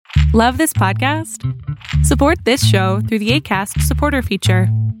Love this podcast? Support this show through the Acast supporter feature.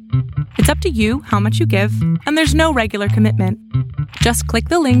 It's up to you how much you give, and there's no regular commitment. Just click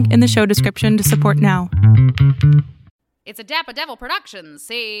the link in the show description to support now. It's a Dapper Devil production,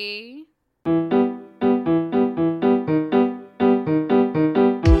 see?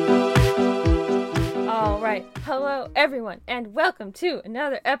 All right, hello everyone, and welcome to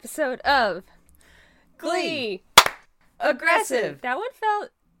another episode of Glee. Aggressive. That one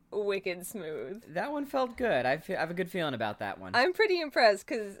felt wicked smooth. That one felt good. I have a good feeling about that one. I'm pretty impressed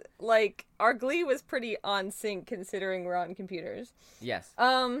because, our Glee was pretty on sync considering we're on computers. Yes.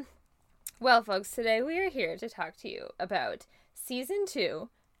 Well, folks, today we are here to talk to you about Season 2,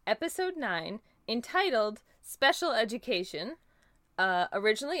 Episode 9, entitled Special Education,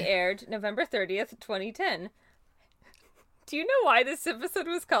 originally aired November 30th, 2010. Do you know why this episode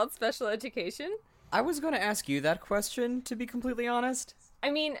was called Special Education? I was going to ask you that question, to be completely honest. I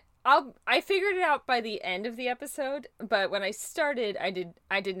mean, I figured it out by the end of the episode, but when I started, I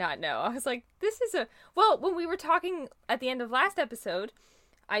did not know. I was like, when we were talking at the end of last episode,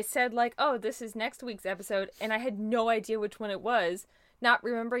 I said oh, this is next week's episode, and I had no idea which one it was, not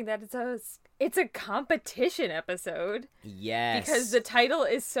remembering that it's a competition episode. Yes. Because the title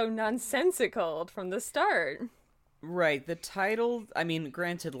is so nonsensical from the start. Right, the title,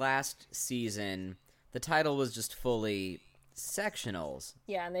 granted last season, the title was just fully sectionals.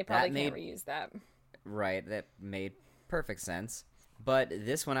 Yeah, and they probably can't reuse that. Right, that made perfect sense. But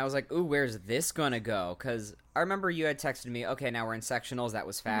this one, I was like, ooh, where's this gonna go? Because I remember you had texted me, okay, now we're in sectionals, that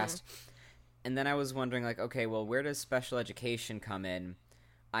was fast. Mm-hmm. And then I was wondering, okay, well, where does special education come in?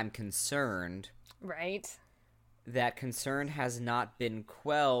 I'm concerned. Right. That concern has not been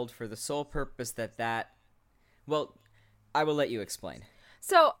quelled for the sole purpose that... Well, I will let you explain.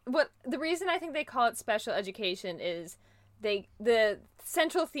 So, the reason I think they call it special education is the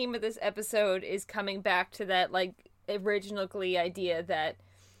central theme of this episode is coming back to that, original Glee idea that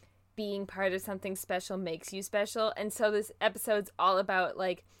being part of something special makes you special. And so this episode's all about,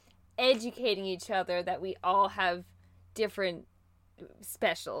 educating each other that we all have different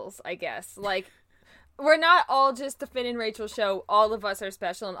specials, I guess. We're not all just the Finn and Rachel show. All of us are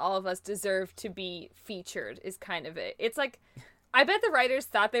special and all of us deserve to be featured is kind of it. It's I bet the writers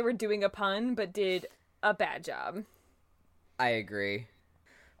thought they were doing a pun, but did a bad job. I agree.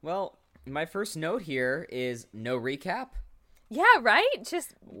 Well, my first note here is no recap. Yeah, right?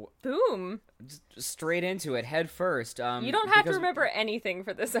 Just boom. Just straight into it, head first. You don't have to remember anything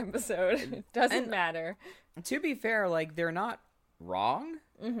for this episode. It doesn't matter. To be fair, they're not wrong.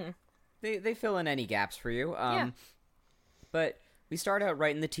 Mm-hmm. They fill in any gaps for you. Yeah. But we start out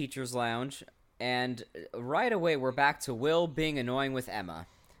right in the teacher's lounge, and right away we're back to Will being annoying with Emma.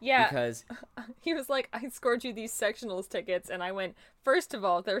 Yeah. Because he was like, I scored you these sectionals tickets, and I went, first of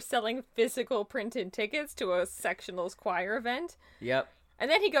all, they're selling physical printed tickets to a sectionals choir event. Yep.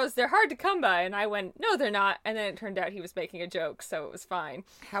 And then he goes, they're hard to come by, and I went, no, they're not. And then it turned out he was making a joke, so it was fine.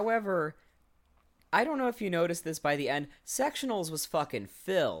 However, I don't know if you noticed this by the end, sectionals was fucking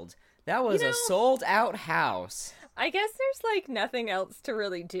filled. That was a sold-out house. I guess there's, nothing else to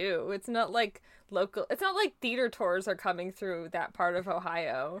really do. It's not local... It's not like theater tours are coming through that part of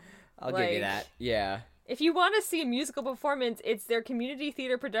Ohio. I'll give you that, yeah. If you want to see a musical performance, it's their community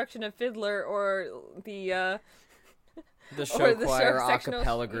theater production of Fiddler or the show choir a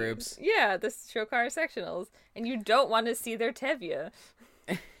cappella groups. Yeah, the show choir sectionals. And you don't want to see their Tevye.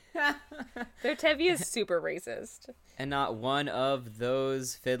 Their Tevye is super racist. And not one of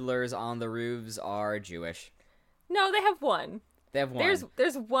those fiddlers on the roofs are Jewish. No, they have one. They have one.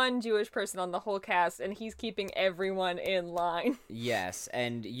 There's one Jewish person on the whole cast, and he's keeping everyone in line. Yes,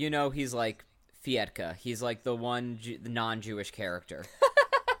 and he's like Fietka. He's the one the non-Jewish character.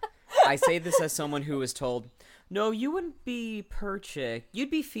 I say this as someone who was told, no, you wouldn't be Perchik. You'd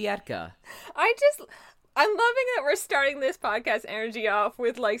be Fietka. I'm loving that we're starting this podcast energy off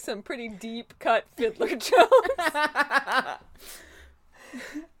with some pretty deep cut Fiddler jokes.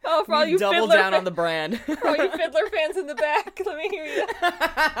 Oh, for all you double Fiddler down on the brand. For all you Fiddler fans in the back, let me hear you.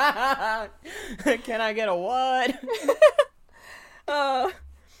 Can I get a what? But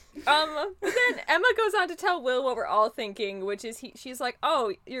then Emma goes on to tell Will what we're all thinking, which is she's like,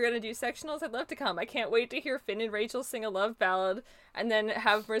 oh, you're gonna do sectionals? I'd love to come. I can't wait to hear Finn and Rachel sing a love ballad and then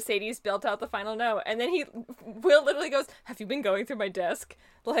have Mercedes belt out the final note. And then Will literally goes, have you been going through my desk?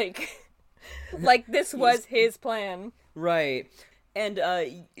 This was his plan. Right. And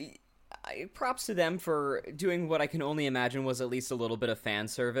props to them for doing what I can only imagine was at least a little bit of fan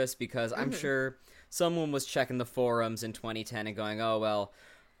service, because I'm sure someone was checking the forums in 2010 and going, oh, well,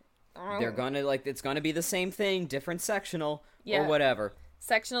 they're gonna, it's gonna be the same thing, different sectional, or whatever.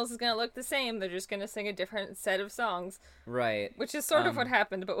 sectionals is going to look the same. They're just going to sing a different set of songs. Right. Which is sort of what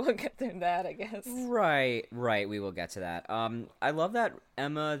happened, but we'll get to that, I guess. Right, we will get to that. I love that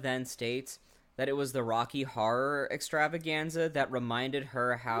Emma then states that it was the Rocky Horror extravaganza that reminded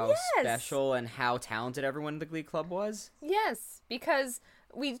her how special and how talented everyone in the Glee Club was. Yes, because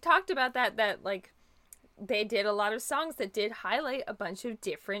we talked about that, like, they did a lot of songs that did highlight a bunch of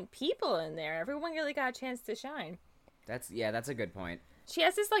different people in there. Everyone really got a chance to shine. That's a good point. She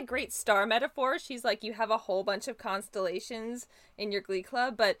has this, like, great star metaphor. She's like, you have a whole bunch of constellations in your Glee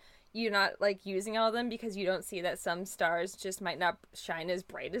Club, but you're not, like, using all of them because you don't see that some stars just might not shine as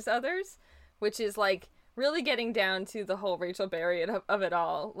bright as others, which is, like, really getting down to the whole Rachel Berry of it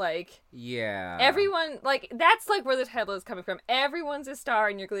all. Like, yeah. Everyone, like, that's, like, where the title is coming from. Everyone's a star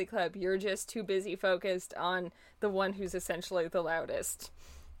in your Glee Club. You're just too busy focused on the one who's essentially the loudest.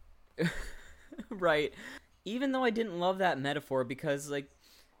 Right. Even though I didn't love that metaphor because, like,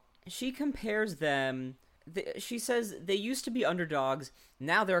 she compares them... she says they used to be underdogs,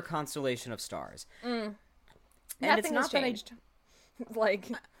 now they're a constellation of stars. And Nothing it's not has changed. Like...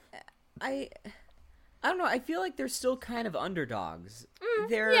 I don't know, I feel like they're still kind of underdogs.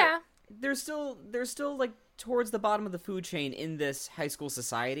 Yeah. They're still, like, towards the bottom of the food chain in this high school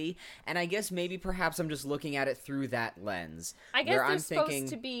society, and I guess maybe perhaps I'm just looking at it through that lens. I guess they're supposed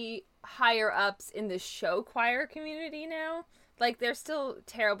to be higher ups in the show choir community now. Like, they're still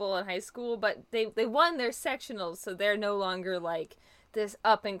terrible in high school, but they won their sectionals, so they're no longer, like, this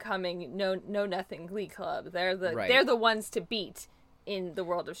up-and-coming know-nothing Glee Club. They're the ones to beat in the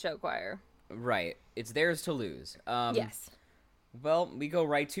world of show choir. Right. It's theirs to lose. Yes. Well, we go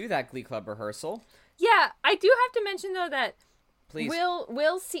right to that Glee Club rehearsal. Yeah, I do have to mention, though, that Please.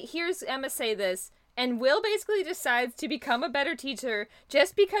 Will hears Emma say this, and Will basically decides to become a better teacher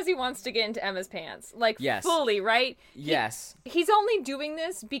just because he wants to get into Emma's pants. Like, yes. Fully, right? Yes. He's only doing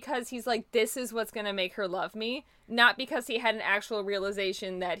this because he's like, this is what's going to make her love me, not because he had an actual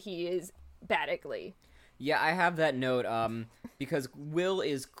realization that he is bad at Glee. Yeah, I have that note, because Will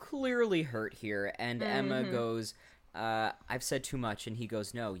is clearly hurt here, and Emma goes, I've said too much, and he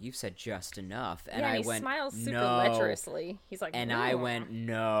goes, no, you've said just enough. And yeah, I he went, smiles super no. lecherously. He's like, and no. I went,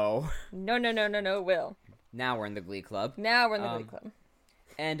 no. No, Will. Now we're in the Glee Club. Glee Club.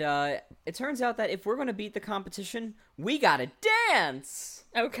 And it turns out that if we're going to beat the competition, we gotta dance!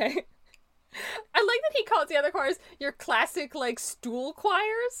 Okay. I like that he calls the other choirs your classic, like, stool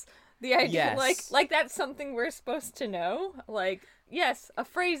choirs. The idea, Yes. like that's something we're supposed to know. Like, yes, a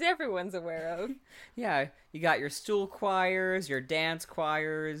phrase everyone's aware of. Yeah, you got your stool choirs, your dance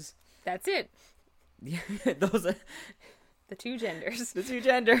choirs. That's it. Those are The two genders. the two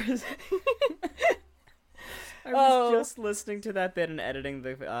genders. I was just listening to that bit and editing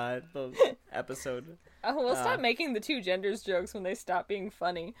the episode. Oh, we'll stop making the two genders jokes when they stop being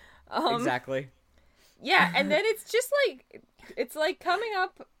funny. Exactly. Yeah, and then it's just like, it's like coming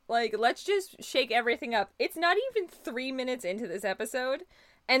up, like, let's just shake everything up. It's not even 3 minutes into this episode,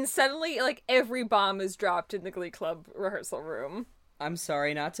 and suddenly, like, every bomb is dropped in the Glee Club rehearsal room. I'm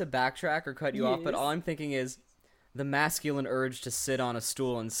sorry not to backtrack or cut you off, but all I'm thinking is the masculine urge to sit on a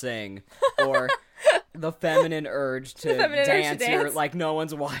stool and sing, or the feminine urge to dance like no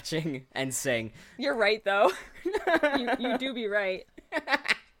one's watching and sing. You're right, though. you do be right.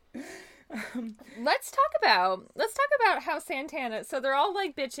 Let's talk about how Santana, so they're all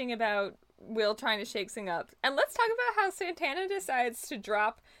like bitching about Will trying to shake things up, and let's talk about how Santana decides to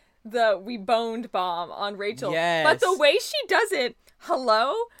drop the "we boned" bomb on Rachel. Yes. But the way she does it,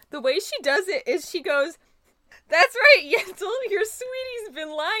 is she goes, "That's right, Yentl, your sweetie's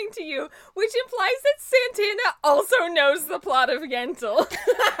been lying to you," which implies that Santana also knows the plot of Yentl.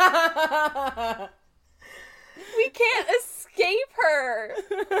 We can't escape her.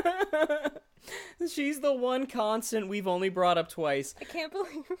 She's the one constant we've only brought up twice. I can't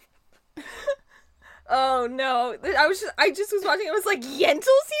believe. Oh no! I just was watching. I was like,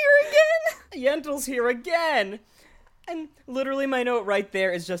 Yentl's here again. Yentl's here again, and literally my note right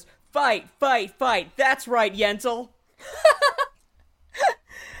there is just fight, fight, fight. That's right, Yentl.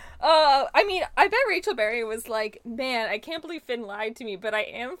 I mean, I bet Rachel Berry was like, man, I can't believe Finn lied to me, but I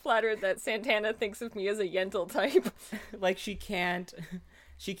am flattered that Santana thinks of me as a Yentl type. Like, she can't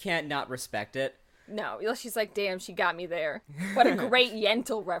not respect it. No, she's like, damn, she got me there. What a great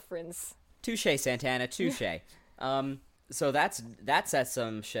Yentl reference. Touche, Santana, touche. So that sets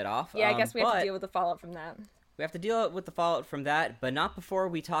some shit off. Yeah, I guess we have to deal with the fallout from that. We have to deal with the fallout from that, but not before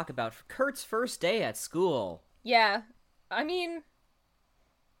we talk about Kurt's first day at school. Yeah, I mean,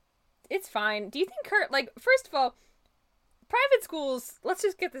 it's fine. Do you think Kurt, like, first of all, private schools, let's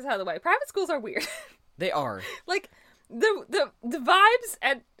just get this out of the way. Private schools are weird. They are. Like, The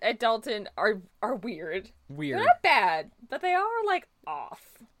vibes at Dalton are weird. Weird. They're not bad, but they are like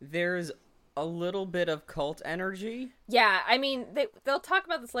off. There's a little bit of cult energy. Yeah, I mean they'll talk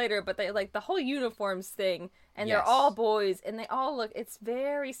about this later, but they like the whole uniforms thing, and Yes. they're all boys, and they all look. It's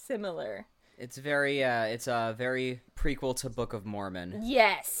very similar. It's very it's a very prequel to Book of Mormon.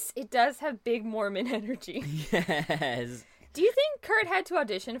 Yes, it does have big Mormon energy. Yes. Do you think Kurt had to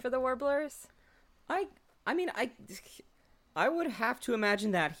audition for the Warblers? I mean I would have to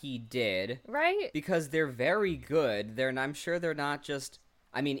imagine that he did, Right? because they're very good. I'm sure they're not just,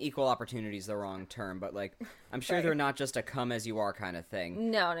 I mean, equal opportunity is the wrong term, but like I'm sure Right. they're not just a come as you are kind of thing.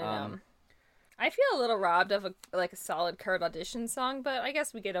 No. I feel a little robbed of a solid Kurt audition song, but I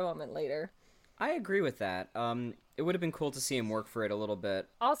guess we get a moment later. I agree with that. It would have been cool to see him work for it a little bit.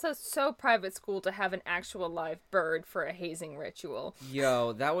 Also, so private school to have an actual live bird for a hazing ritual.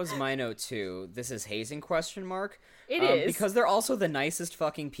 Yo, that was my note too. This is hazing ? It is. Because they're also the nicest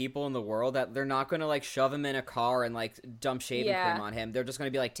fucking people in the world, that they're not gonna like shove him in a car and like dump shaving Yeah. cream on him. They're just gonna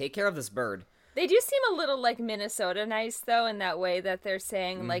be like, take care of this bird. They do seem a little like Minnesota nice, though, in that way that they're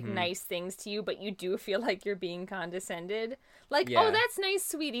saying like nice things to you, but you do feel like you're being condescended. Like, Yeah. oh, that's nice,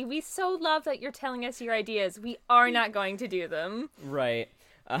 sweetie. We so love that you're telling us your ideas. We are not going to do them. Right.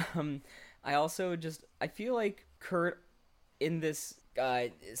 I also I feel like Kurt in this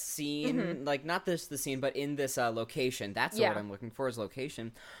scene, like not the scene, but in this location, that's Yeah. what I'm looking for, is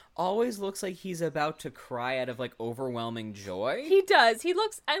location, always looks like he's about to cry out of like overwhelming joy. He does. He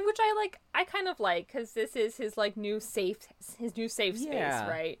looks, and which I kind of like, because this is his like new safe space, Yeah.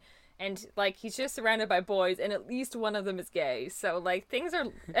 right? And like he's just surrounded by boys, and at least one of them is gay. So like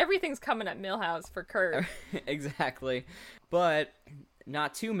everything's coming at Milhouse for Kurt. Exactly. But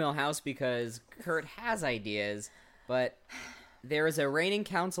not too Milhouse, because Kurt has ideas, but there is a reigning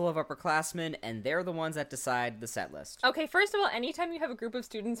council of upperclassmen, and they're the ones that decide the set list. Okay, first of all, anytime you have a group of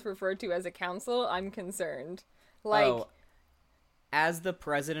students referred to as a council, I'm concerned. Like, Oh, as the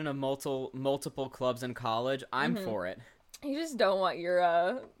president of multiple clubs in college, I'm for it. you just don't want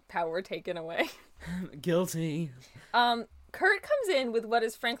your power taken away. Guilty. Kurt comes in with what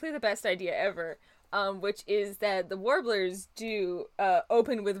is frankly the best idea ever, which is that the Warblers do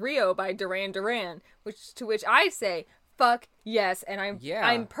Open with Rio by Duran Duran, to which I say, fuck yes, and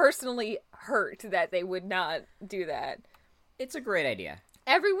I'm personally hurt that they would not do that. It's a great idea.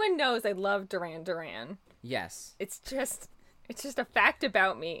 Everyone knows I love Duran Duran. Yes. It's just a fact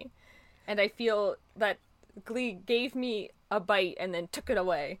about me, and I feel that Glee gave me a bite and then took it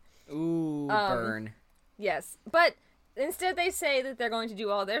away. Ooh, burn. Yes, but instead they say that they're going to do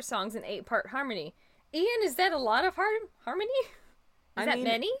all their songs in 8-part harmony. Ian, is that a lot of harmony? Is that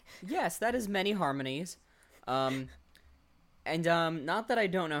many? Yes, that is many harmonies. And not that I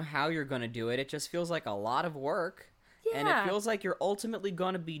don't know how you're going to do it, it just feels like a lot of work. Yeah. And it feels like you're ultimately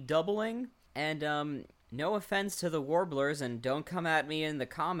going to be doubling. And no offense to the Warblers, and don't come at me in the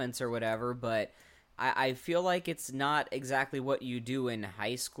comments or whatever, but I feel like it's not exactly what you do in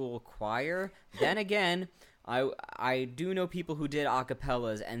high school choir. Then again, I do know people who did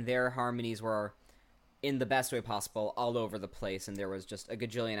acapellas, and their harmonies were, in the best way possible, all over the place, and there was just a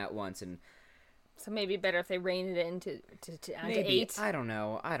gajillion at once, and So maybe better if they reined it into maybe 8. I don't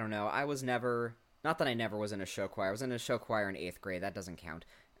know. I was never, not that I never was in a show choir. I was in a show choir in 8th grade. That doesn't count.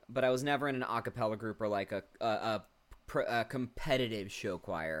 But I was never in an a cappella group or like a competitive show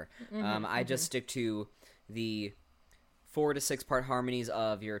choir. I just stick to the 4 to 6 part harmonies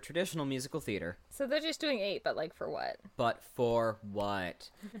of your traditional musical theater. So they're just doing 8, but like for what? But for what?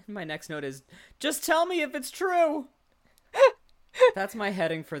 My next note is, just tell me if it's true. That's my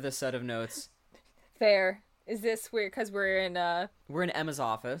heading for this set of notes. Fair. Is this weird because we're in We're in Emma's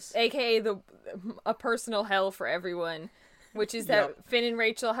office. AKA a personal hell for everyone, which is that Yep. Finn and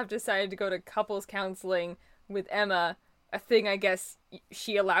Rachel have decided to go to couples counseling with Emma, a thing I guess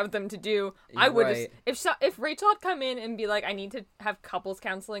she allowed them to do. I would Right. if Rachel had come in and be like, I need to have couples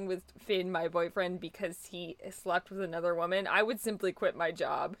counseling with Finn, my boyfriend, because he slept with another woman, I would simply quit my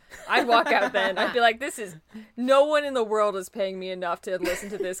job. I'd walk out then. I'd be like, no one in the world is paying me enough to listen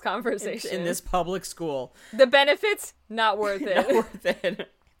to this conversation. In this public school. The benefits, not worth it. Not worth it.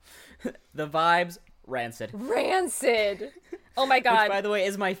 The vibes, rancid. Rancid. Oh my god. Which, by the way,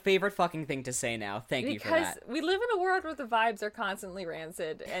 is my favorite fucking thing to say now. Thank you for Because that. we live in a world where the vibes are constantly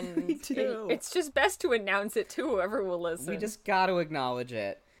rancid, and We do. it's just best to announce it to whoever will listen. We just gotta acknowledge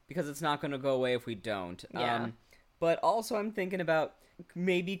it, because it's not gonna go away if we don't. Yeah. But also I'm thinking about,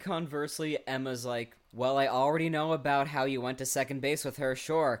 maybe conversely, Emma's like, well, I already know about how you went to second base with her,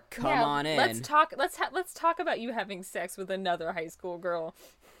 sure, come on in. Let's talk about you having sex with another high school girl.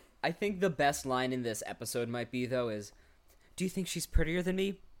 I think the best line in this episode might be, though, is, Do you think she's prettier than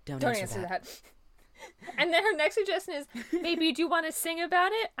me? Don't answer that. And then her next suggestion is, maybe do you want to sing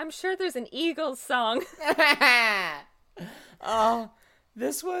about it? I'm sure there's an Eagles song. Oh,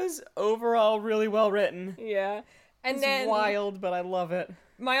 this was overall really well written. Yeah. And It's then wild, but I love it.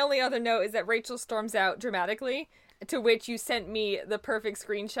 my only other note is that Rachel storms out dramatically, to which you sent me the perfect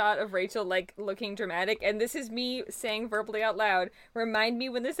screenshot of Rachel, like, looking dramatic. And this is me saying verbally out loud, remind me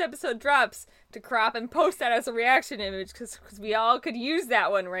when this episode drops to crop and post that as a reaction image, because we all could use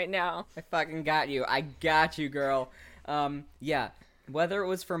that one right now. I fucking got you. I got you, girl. Yeah. Whether it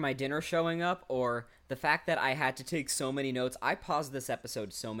was for my dinner showing up or the fact that I had to take so many notes, I paused this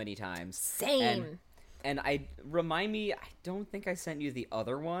episode so many times. Same. And remind me, I don't think I sent you the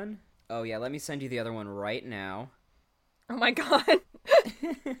other one. Oh yeah, let me send you the other one right now. Oh my god.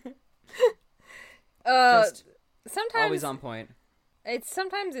 Just Sometimes always on point.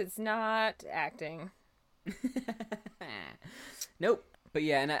 Sometimes it's not acting. Nope. But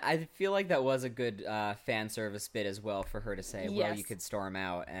yeah, and I feel like that was a good fan service bit as well for her to say, well, Yes. you could storm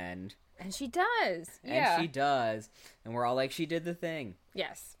out, and she does. Yeah. she does. And we're all like, she did the thing.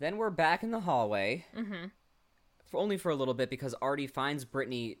 Yes. Then we're back in the hallway. Mm-hmm. Only for a little bit, because Artie finds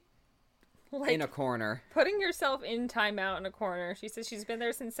Brittany Like, in a corner. putting herself in timeout in a corner. She says she's been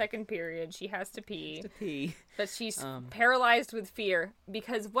there since second period. She has to pee. To pee. But she's paralyzed with fear,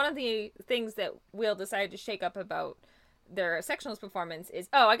 because one of the things that Will decided to shake up about their sectionals performance is,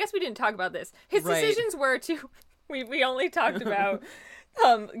 I guess we didn't talk about this. His Right. decisions were to, we only talked about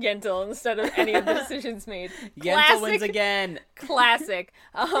Yentl instead of any of the decisions made. Yentl wins again. Classic.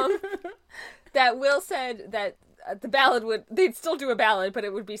 That Will said that the ballad they'd still do a ballad, but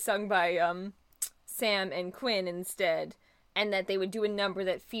it would be sung by Sam and Quinn instead, and that they would do a number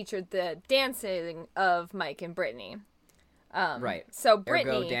that featured the dancing of Mike and Brittany. Right. So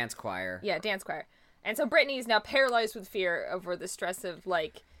Brittany, Ergo dance choir. yeah, dance choir, and so Brittany is now paralyzed with fear over the stress of,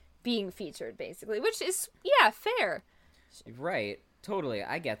 like, being featured, basically, which is fair. Right. Totally.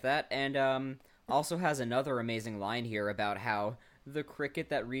 I get that. And also has another amazing line here about how the cricket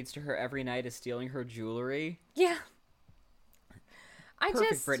that reads to her every night is stealing her jewelry. Yeah.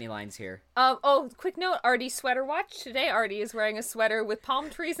 Perfect Brittany lines here. Quick note, Artie's sweater watch. Today, Artie is wearing a sweater with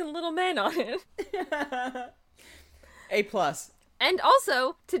palm trees and little men on it. A+. And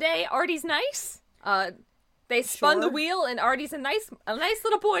also, today, Artie's nice. They spun the Sure. wheel, and Artie's a nice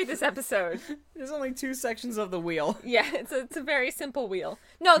little boy this episode. There's only 2 sections of the wheel. Yeah, it's a very simple wheel.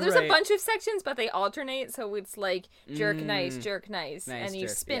 No, there's a Right. bunch of sections, but they alternate, so it's like jerk nice, Nice, and you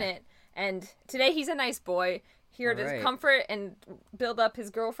jerk, spin yeah. it. And today he's a nice boy, here to Alright. comfort and build up his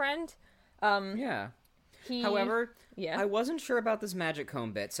girlfriend. Yeah. However, yeah. I wasn't sure about this magic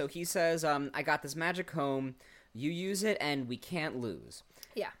comb bit. So he says, I got this magic comb, you use it, and we can't lose.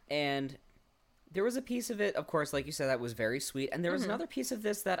 Yeah. And there was a piece of it, of course, like you said, that was very sweet. And there was another piece of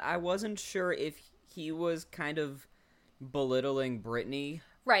this that I wasn't sure if he was kind of belittling Brittany.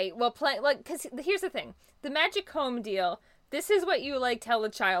 Right. Well, because here's the thing: the magic comb deal. This is what you, like, tell a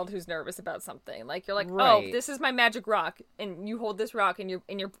child who's nervous about something. Like, you're like, Right. oh, this is my magic rock, and you hold this rock, and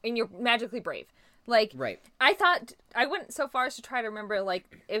you're magically brave. Like, Right. I went so far as to try to remember,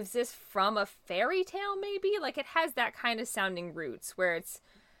 like, is this from a fairy tale? Maybe, like, it has that kind of sounding roots where it's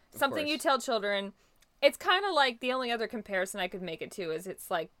something you course. tell children. It's kind of like, the only other comparison I could make it to is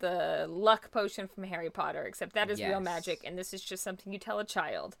it's like the luck potion from Harry Potter, except that is real Yes. magic, and this is just something you tell a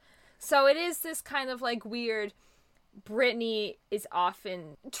child. So it is this kind of, like, weird. Brittany is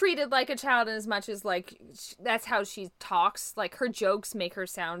often treated like a child in as much as, like, that's how she talks. Like, her jokes make her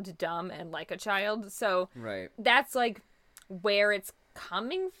sound dumb and like a child. So Right. that's, like, where it's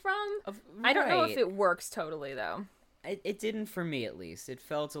coming from. I don't know if Right. it works totally, though. It didn't for me, at least. It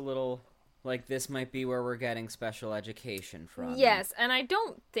felt a little like this might be where we're getting special education from. Yes, and I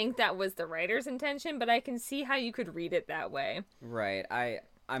don't think that was the writer's intention, but I can see how you could read it that way. Right.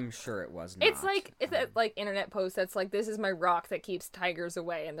 I'm sure it was not. It's like like internet post that's like, this is my rock that keeps tigers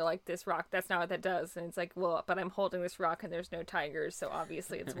away, and they're like, this rock, that's not what that does, and it's like, well, but I'm holding this rock and there's no tigers, so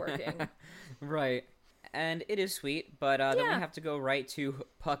obviously it's working. Right. And it is sweet, but then we Yeah. have to go right to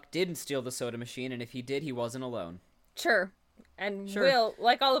Puck didn't steal the soda machine, and if he did, he wasn't alone. Sure. And Sure. Will,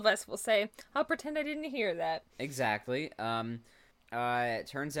 like all of us, will say, I'll pretend I didn't hear that. Exactly. It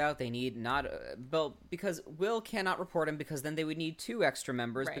turns out they need not... because Will cannot report him, because then they would need 2 extra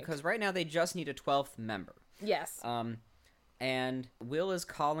members, Right. because right now they just need a 12th member. Yes. And Will is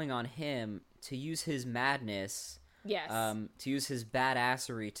calling on him to use his madness... Yes. to use his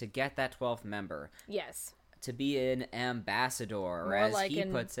badassery to get that 12th member. Yes. To be an ambassador, or More as like he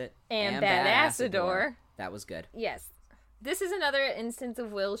an puts it, ambassador. That was good. Yes. This is another instance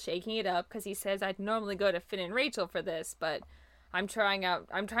of Will shaking it up, because he says, I'd normally go to Finn and Rachel for this, but I'm trying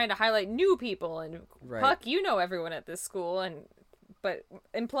to highlight new people, and Right. Puck, you know everyone at this school, but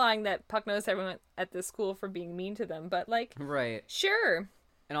implying that Puck knows everyone at this school for being mean to them, but like, Right. sure.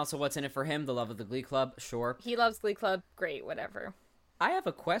 And also, what's in it for him? The love of the Glee Club? Sure. He loves Glee Club, great, whatever. I have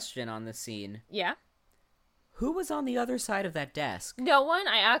a question on this scene. Yeah. Who was on the other side of that desk? No one.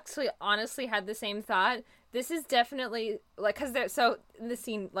 I actually honestly had the same thought. This is definitely, like, because in the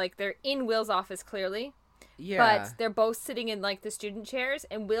scene, like, they're in Will's office, clearly. Yeah. But they're both sitting in, like, the student chairs,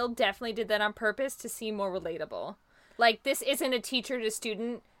 and Will definitely did that on purpose to seem more relatable. Like, this isn't a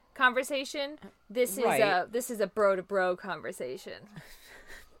teacher-to-student conversation. This is a bro-to-bro conversation.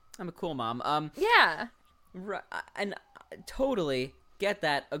 I'm a cool mom. Yeah. Right, and totally get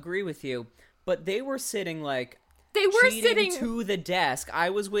that, agree with you, but they were sitting, like, They were cheating sitting... to the desk. I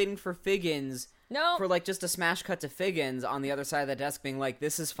was waiting for Figgins... No. For, like, just a smash cut to Figgins on the other side of the desk being like,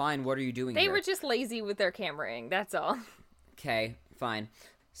 this is fine, what are you doing They here? were just lazy with their cameraing, that's all. Okay, fine.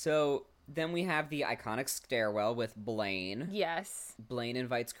 So, then we have the iconic stairwell with Blaine. Yes. Blaine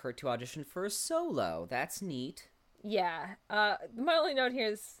invites Kurt to audition for a solo. That's neat. Yeah. My only note here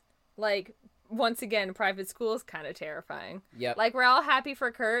is, like, once again, private school is kind of terrifying. Yep. Like, we're all happy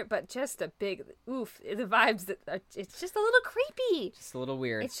for Kurt, but just a big oof. The vibes, it's just a little creepy. Just a little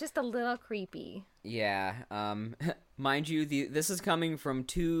weird. It's just a little creepy. Yeah. Mind you, this is coming from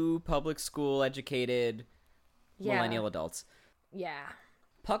two public school educated millennial adults. Yeah.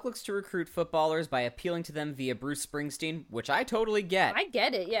 Puck looks to recruit footballers by appealing to them via Bruce Springsteen, which I totally get. I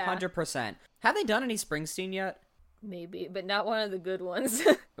get it, yeah. 100%. Have they done any Springsteen yet? Maybe, but not one of the good ones.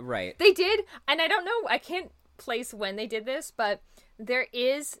 Right. They did, and I don't know, I can't place when they did this, but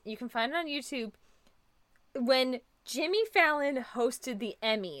you can find it on YouTube, when Jimmy Fallon hosted the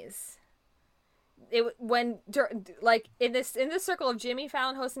Emmys. In the circle of Jimmy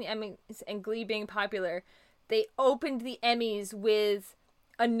Fallon hosting the Emmys and Glee being popular, they opened the Emmys with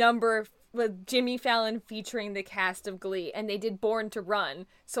a number with Jimmy Fallon featuring the cast of Glee, and they did Born to Run.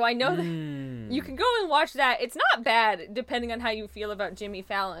 So I know that you can go and watch that. It's not bad, depending on how you feel about Jimmy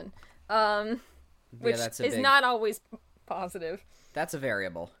Fallon, which is not always positive. That's a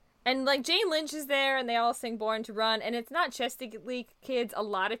variable. And, like, Jane Lynch is there, and they all sing Born to Run, and it's not just the Glee kids. A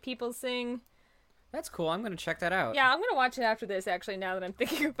lot of people sing. That's cool. I'm going to check that out. Yeah, I'm going to watch it after this, actually, now that I'm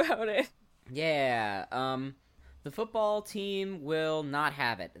thinking about it. Yeah. The football team will not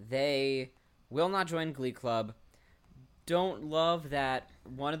have it. They will not join Glee Club. Don't love that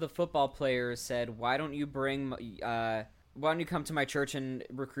one of the football players said, why don't you come to my church and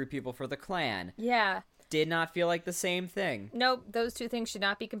recruit people for the Klan? Yeah. Did not feel like the same thing. Nope, those two things should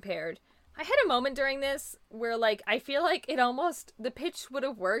not be compared. I had a moment during this where, like, I feel like the pitch would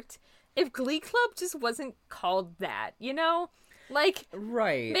have worked if Glee Club just wasn't called that, you know? Like,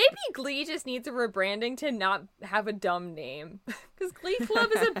 right. Maybe Glee just needs a rebranding to not have a dumb name. Because Glee Club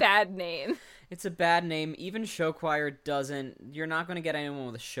is a bad name. It's a bad name. Even show choir doesn't... You're not going to get anyone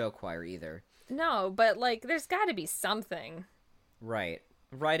with a show choir either. No, but, like, there's got to be something. Right.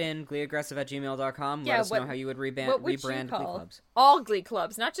 Write in gleeaggressive@gmail.com. Yeah, Let us know how you would rebrand Glee Clubs. All Glee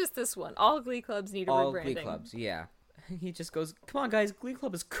Clubs, not just this one. All Glee Clubs need a rebranding. All Glee Clubs, yeah. He just goes, come on, guys, Glee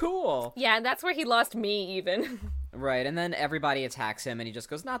Club is cool. Yeah, and that's where he lost me, even. Right, and then everybody attacks him, and he just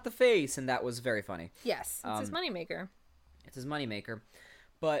goes, not the face, and that was very funny. Yes, it's his moneymaker. It's his moneymaker.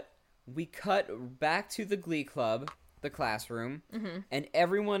 But we cut back to the Glee Club, the classroom, and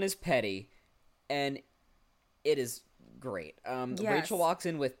everyone is petty, and it is great. Yes. Rachel walks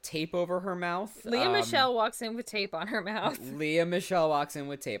in with tape over her mouth. Leah Michelle walks in with tape on her mouth. Leah Michelle walks in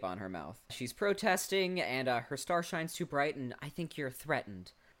with tape on her mouth. She's protesting, and her star shines too bright, and I think you're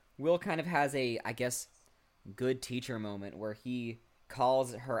threatened. Will kind of has a, I guess, good teacher moment where he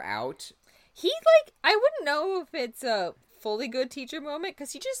calls her out. I wouldn't know if it's a fully good teacher moment,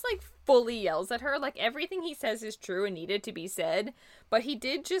 because he just, like, fully yells at her. Like, everything he says is true and needed to be said, but he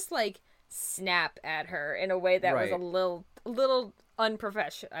did just, like, snap at her in a way that was a little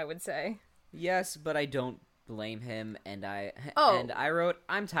unprofessional, I would say. Yes, but I don't blame him, and I wrote,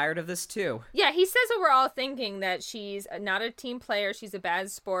 I'm tired of this too. Yeah, he says what we're all thinking, that she's not a team player, she's a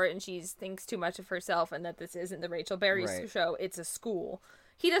bad sport, and she thinks too much of herself, and that this isn't the Rachel Berry show, it's a school.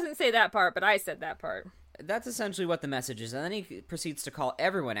 He doesn't say that part, but I said that part. That's essentially what the message is, and then he proceeds to call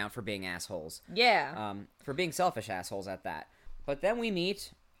everyone out for being assholes. Yeah. For being selfish assholes at that. But then we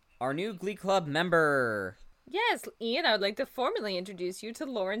meet our new Glee Club member. Yes, Ian, I would like to formally introduce you to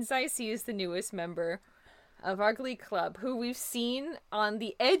Lauren Zeiss. He is the newest member of our Glee Club, who we've seen on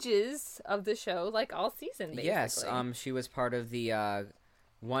the edges of the show, like, all season, basically. Yes, she was part of the,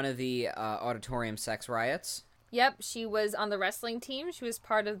 one of the auditorium sex riots. Yep, she was on the wrestling team. She was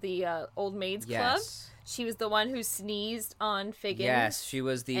part of the Old Maids Club. She was the one who sneezed on Figgins. Yes, she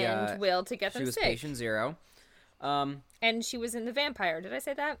was the and Will to get them sick. She was patient zero. And she was in the Vampire. Did I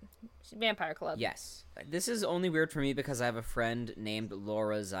say that? Vampire Club. Yes. This is only weird for me because I have a friend named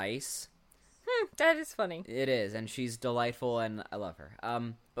Laura Zeiss. That is funny. It is, and she's delightful, and I love her.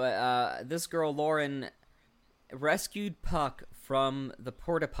 But this girl, Lauren, rescued Puck from the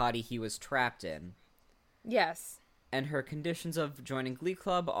porta potty he was trapped in. Yes. And her conditions of joining Glee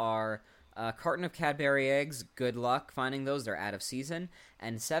Club are a carton of Cadbury eggs, good luck finding those, they're out of season,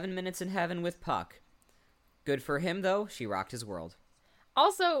 and 7 minutes in heaven with Puck. Good for him, though, she rocked his world.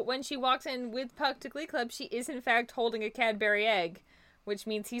 Also, when she walks in with Puck to Glee Club, she is in fact holding a Cadbury egg, which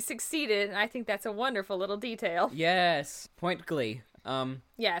means he succeeded, and I think that's a wonderful little detail. Yes. Point Glee.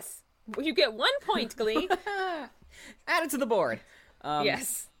 Yes. You get 1 point, Glee. Add it to the board.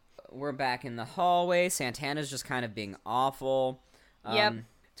 Yes. We're back in the hallway. Santana's just kind of being awful. Yep.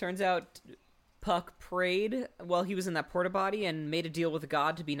 Turns out Puck prayed while he was in that porta potty and made a deal with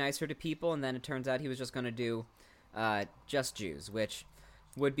God to be nicer to people, and then it turns out he was just going to do Just Jews, which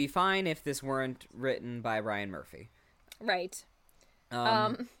would be fine if this weren't written by Ryan Murphy. Right.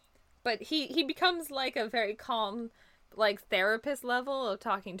 But he becomes like a very calm, like therapist level of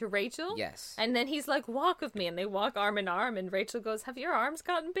talking to Rachel. Yes. And then he's like, walk with me, and they walk arm in arm, and Rachel goes, have your arms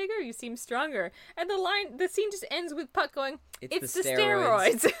gotten bigger? You seem stronger. And the scene just ends with Puck going, it's the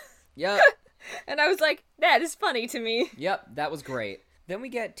steroids. Yep. And I was like, that is funny to me. Yep, that was great. Then we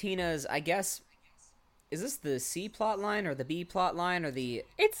get Tina's, I guess, is this the C plot line or the B plot line or the...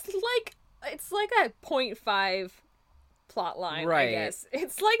 It's like a 0.5 plot line, right. I guess.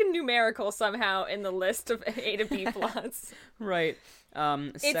 It's like numerical somehow in the list of A to B plots. Right.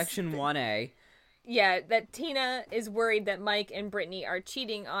 Section 1A. Yeah, that Tina is worried that Mike and Brittany are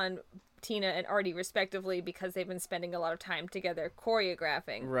cheating on Tina and Artie respectively because they've been spending a lot of time together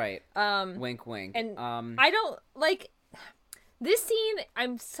choreographing. Right. Wink, wink. And I don't like this scene.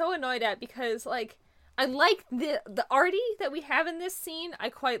 I'm so annoyed at because like I like the Artie that we have in this scene. I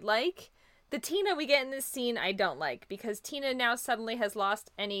quite like. The Tina we get in this scene, I don't like, because Tina now suddenly has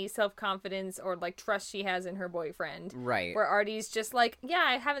lost any self-confidence or, like, trust she has in her boyfriend. Right. Where Artie's just like, yeah,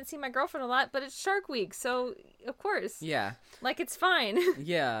 I haven't seen my girlfriend a lot, but it's Shark Week, so, of course. Yeah. Like, it's fine.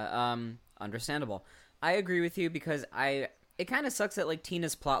 Yeah, understandable. I agree with you, because it kind of sucks that, like,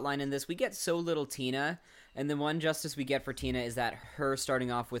 Tina's plotline in this, we get so little Tina, and the one justice we get for Tina is that her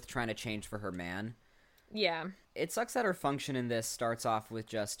starting off with trying to change for her man. Yeah. It sucks that her function in this starts off with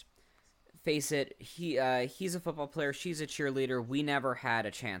just... Face it, he's a football player, she's a cheerleader, we never had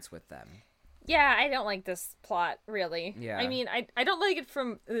a chance with them. Yeah, I don't like this plot, really. Yeah. I mean, I don't like it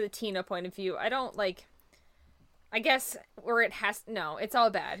from the Tina point of view. I don't like... I guess where it has... No, it's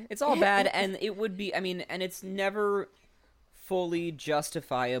all bad. It's all bad, and it would be... I mean, and it's never fully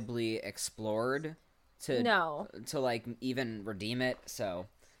justifiably explored to, like, even redeem it, so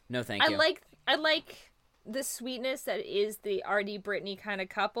no thank you. I like the sweetness that is the Artie Brittany kind of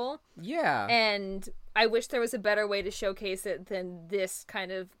couple. Yeah. And I wish there was a better way to showcase it than this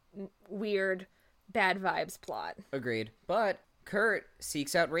kind of weird bad vibes plot. Agreed. But Kurt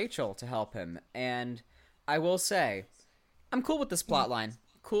seeks out Rachel to help him, and I will say, I'm cool with this plot line.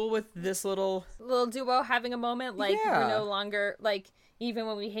 Cool with this little duo having a moment. Like, we're no longer, like, even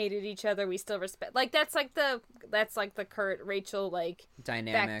when we hated each other, we still respect. Like, that's like the Kurt Rachel, like,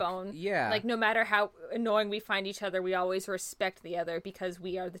 dynamic backbone. Yeah. Like, no matter how annoying we find each other, we always respect the other because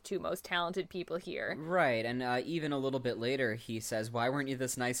we are the two most talented people here. Right. And even a little bit later, he says, why weren't you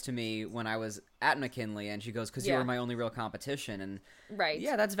this nice to me when I was at McKinley? And she goes, because you were my only real competition. And right.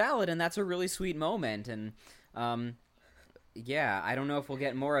 Yeah, that's valid. And that's a really sweet moment. And, yeah, I don't know if we'll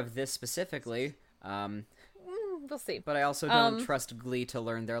get more of this specifically. We'll see. But I also don't trust Glee to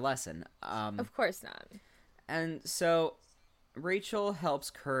learn their lesson. Of course not. And so Rachel helps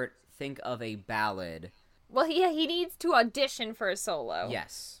Kurt think of a ballad. Well, he needs to audition for a solo.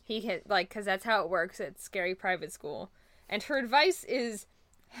 Yes. Because that's how it works at Scary Private School. And her advice is,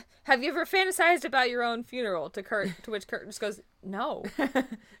 have you ever fantasized about your own funeral? To which Kurt just goes, no.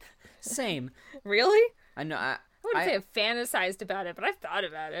 Same. Really? I know. I wouldn't say I've fantasized about it, but I've thought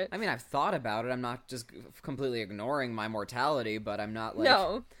about it. I mean, I've thought about it. I'm not just completely ignoring my mortality, but I'm not like...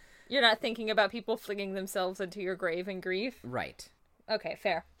 No. You're not thinking about people flinging themselves into your grave in grief? Right. Okay,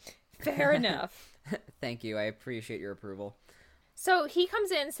 fair. Fair enough. Thank you. I appreciate your approval. So he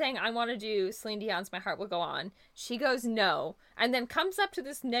comes in saying, I want to do Celine Dion's My Heart Will Go On. She goes, no. And then comes up to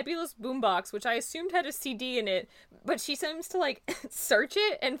this nebulous boombox, which I assumed had a CD in it, but she seems to, like, search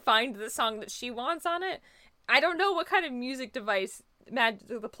it and find the song that she wants on it. I don't know what kind of music device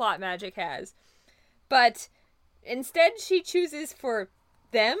the plot magic has. But Instead, she chooses for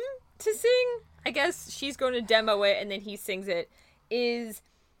them to sing. I guess she's going to demo it and then he sings it. Is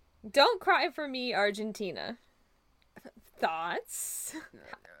Don't Cry for Me, Argentina. Thoughts?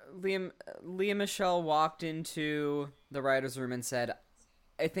 Leah Michelle walked into the writer's room and said,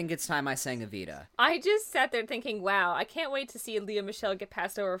 I think it's time I sang Evita. I just sat there thinking, wow, I can't wait to see Leah Michelle get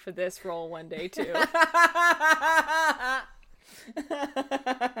passed over for this role one day, too.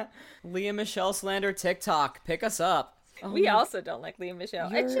 Leah Michelle slander TikTok. Pick us up. We also don't like Leah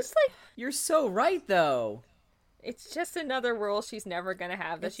Michelle. It's just like... You're so right, though. It's just another role she's never gonna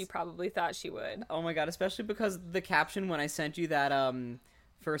have that she probably thought she would. Oh my god, especially because the caption when I sent you that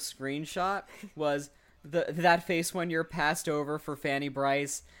first screenshot was that face when you're passed over for Fanny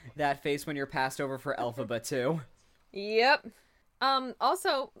Bryce, that face when you're passed over for Elphaba too. Yep.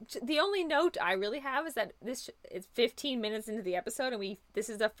 Also, the only note I really have is that this is 15 minutes into the episode and this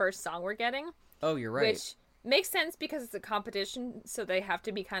is the first song we're getting. Oh, you're right. Which makes sense because it's a competition, so they have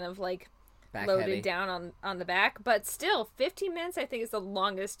to be kind of like Back loaded heavy. down on the back. But still, 15 minutes I think is the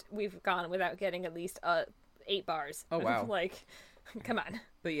longest we've gone without getting at least 8 bars. Oh, wow. Like, come on.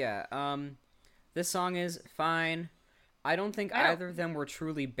 But yeah, this song is fine. I don't think either of them were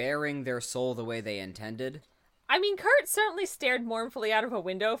truly bearing their soul the way they intended. I mean, Kurt certainly stared mournfully out of a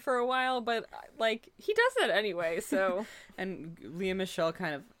window for a while, but, like, he does that anyway, so... And Leah Michelle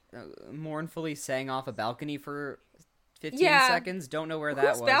kind of mournfully sang off a balcony for 15 seconds. Don't know where that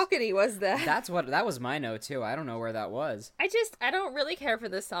was. Whose balcony was that? That was my note, too. I don't know where that was. I don't really care for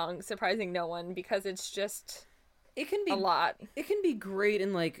this song, surprising no one, because it's just... It can be a lot. It can be great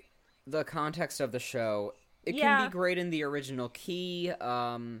in, like, the context of the show. It can be great in the original key,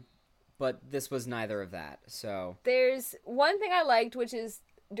 but this was neither of that, so... There's one thing I liked, which is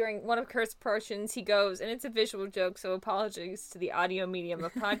during one of Kurt's portions, he goes, and it's a visual joke, so apologies to the audio medium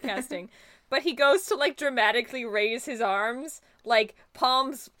of podcasting, but he goes to, like, dramatically raise his arms, like,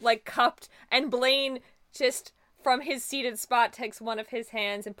 palms, like, cupped, and Blaine just, from his seated spot, takes one of his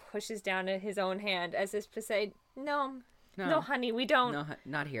hands and pushes down at his own hand, as if to say, no, honey, we don't. No,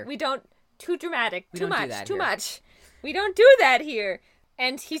 not here. We don't. Too dramatic. Too do much. We don't do that here.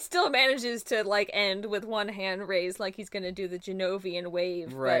 And he still manages to, like, end with one hand raised like he's gonna do the Genovian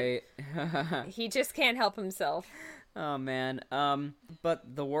wave. Right. But he just can't help himself. Oh, man.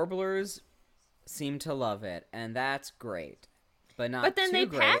 But the Warblers seem to love it, and that's great. But not But then too they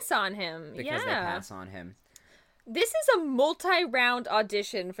great pass on him. because they pass on him. This is a multi-round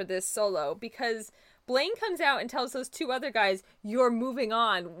audition for this solo, because Blaine comes out and tells those two other guys, you're moving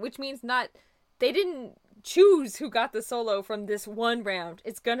on, which means they didn't choose who got the solo from this one round.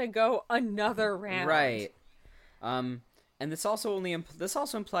 It's gonna go another round. Right. And this also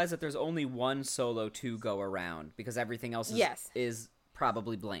implies that there's only one solo to go around, because everything else is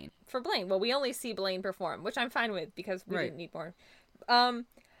probably Blaine. For Blaine. Well, we only see Blaine perform, which I'm fine with, because we Right. didn't need more. I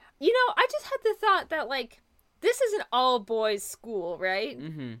just had the thought that, like, this is an all-boys school, right?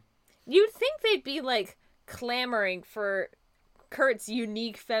 Mm-hmm. You'd think they'd be, like, clamoring for Kurt's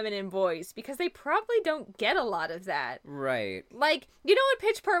unique feminine voice, because they probably don't get a lot of that. Right. Like, you know in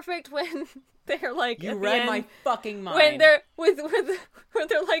Pitch Perfect when they're like, You at the read end, my fucking mind. when they're when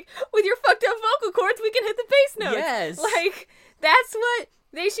they're like, with your fucked up vocal cords, we can hit the bass notes. Yes. Like, that's what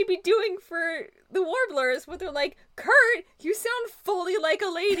they should be doing for the Warblers, where they're like, Kurt, you sound fully like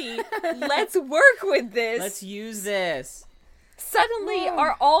a lady. Let's work with this. Let's use this. Suddenly,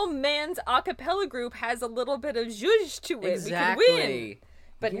 our all-man's a cappella group has a little bit of zhuzh to it. Exactly. We can win.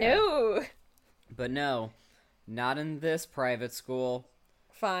 But no. But no. Not in this private school.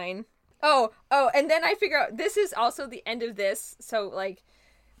 Fine. Oh, and then I figure out this is also the end of this. So, like,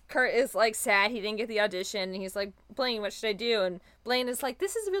 Kurt is, like, sad he didn't get the audition. And he's like, Blaine, what should I do? And Blaine is like,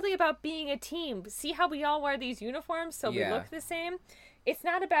 this is really about being a team. See how we all wear these uniforms so we look the same? It's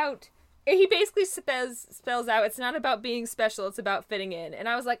not about... He basically spells out, it's not about being special, it's about fitting in. And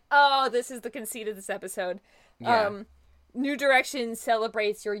I was like, oh, this is the conceit of this episode. Yeah. New Direction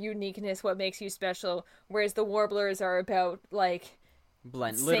celebrates your uniqueness, what makes you special, whereas the Warblers are about, like...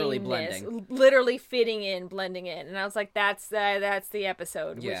 Literally sameness, blending. Literally fitting in, blending in. And I was like, that's the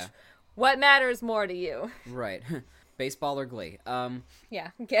episode. Yeah. What matters more to you? Right. Baseball or Glee. Yeah,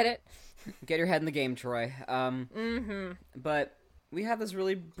 get it? Get your head in the game, Troy. But we have this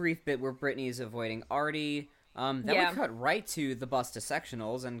really brief bit where Brittany's avoiding Artie. Then we cut right to the bus to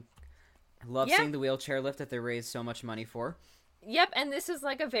sectionals, and love seeing the wheelchair lift that they raised so much money for. Yep, and this is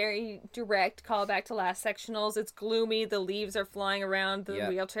like a very direct callback to last sectionals. It's gloomy, the leaves are flying around, the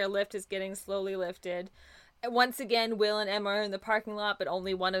wheelchair lift is getting slowly lifted. And once again, Will and Emma are in the parking lot, but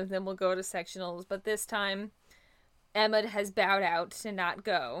only one of them will go to sectionals. But this time, Emma has bowed out to not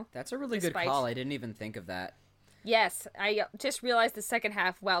go. That's a really good call. I didn't even think of that. Yes, I just realized the second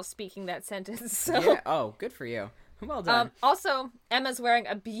half while speaking that sentence. So. Yeah. Oh, good for you. Well done. Also, Emma's wearing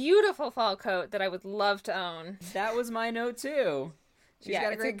a beautiful fall coat that I would love to own. That was my note too. She's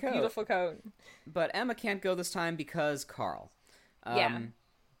got a great coat. Beautiful coat. But Emma can't go this time because Carl.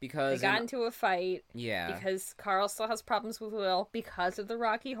 Because they got into a fight. Yeah. Because Carl still has problems with Will because of the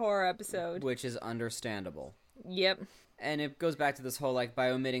Rocky Horror episode. Which is understandable. Yep. And it goes back to this whole, like, by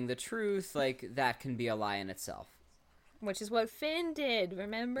omitting the truth, like, that can be a lie in itself. Which is what Finn did,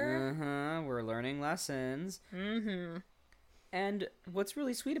 remember? Uh-huh, we're learning lessons. Mm-hmm. And what's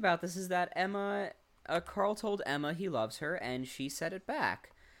really sweet about this is that Carl told Emma he loves her, and she said it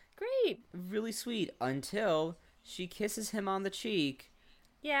back. Great. Really sweet, until she kisses him on the cheek.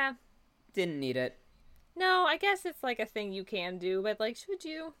 Yeah. Didn't need it. No, I guess it's like a thing you can do, but, like, should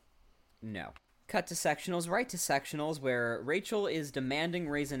you? No. Cut to sectionals, right to sectionals, where Rachel is demanding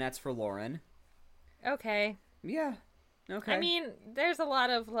Raisinets for Lauren. Okay. Yeah. Okay. I mean, there's a lot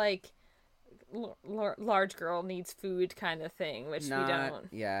of, like, large girl needs food kind of thing, which we don't.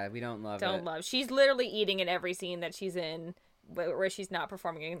 Yeah, we don't love Don't it. love. She's literally eating in every scene that she's in where she's not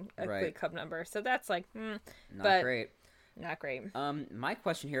performing a Right. Glee Club number. So that's, like, Not great. Not great. My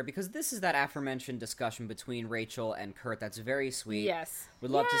question here, because this is that aforementioned discussion between Rachel and Kurt that's very sweet. Yes.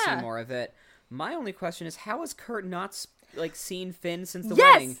 Would love to see more of it. My only question is, how has Kurt not, like, seen Finn since the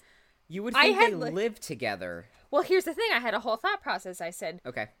Yes! wedding? You would think they lived together. Well, here's the thing. I had a whole thought process. I said,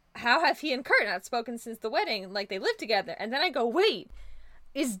 Okay. how have he and Kurt not spoken since the wedding? Like, they lived together. And then I go, wait,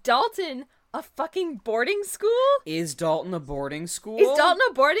 is Dalton a fucking boarding school? Is Dalton a boarding school? Is Dalton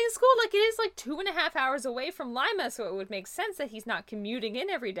a boarding school? Like, it is like 2.5 hours away from Lima, so it would make sense that he's not commuting in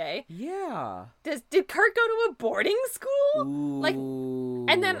every day. Yeah. Did Kurt go to a boarding school? Ooh. Like,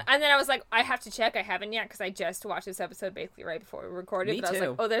 and then I was like, I have to check. I haven't yet because I just watched this episode basically right before we recorded. Me but I was too.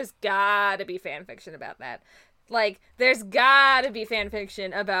 like, oh, there's gotta be fan fiction about that. Like, there's gotta be fan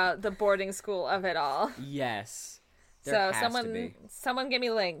fiction about the boarding school of it all. Yes. There So has to be. someone give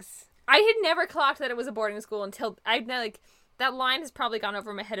me links. I had never clocked that it was a boarding school until that line has probably gone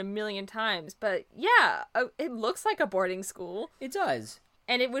over my head a million times. But yeah, it looks like a boarding school. It does.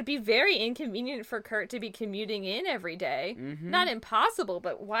 And it would be very inconvenient for Kurt to be commuting in every day. Mm-hmm. Not impossible,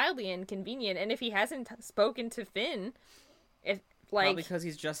 but wildly inconvenient. And if he hasn't spoken to Finn, Probably because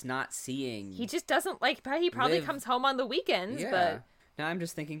he's just not seeing. he just doesn't like. He probably Live. comes home on the weekends. Yeah. But Now I'm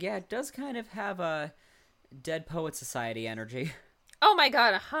just thinking, yeah, it does kind of have a Dead Poet Society energy. oh my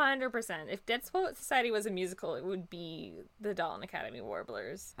god, 100%. If Dead Poet Society was a musical, it would be the Dalton Academy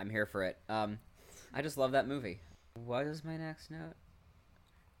Warblers. I'm here for it. I just love that movie. What is my next note?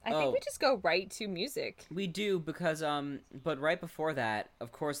 I think we just go right to music. We do, because, but right before that,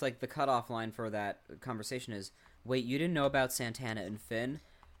 of course, like, the cutoff line for that conversation is, wait, you didn't know about Santana and Finn?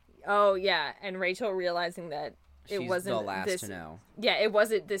 Oh, yeah, and Rachel realizing that it She's wasn't the last this, to know. Yeah, it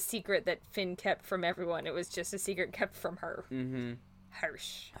wasn't the secret that Finn kept from everyone. It was just a secret kept from her. Mm-hmm.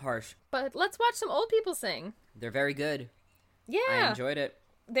 Harsh. But let's watch some old people sing. They're very good. Yeah. I enjoyed it.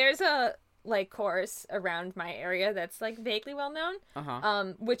 There's a, like, chorus around my area that's, like, vaguely well known.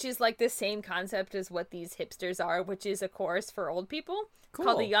 Uh-huh. Which is, like, the same concept as what these hipsters are, which is a chorus for old people. Cool.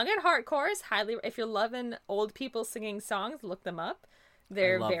 Called the Young at Heart Chorus. If you're loving old people singing songs, look them up.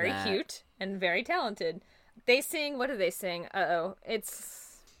 They're love very that. cute and very talented. They sing, what do they sing?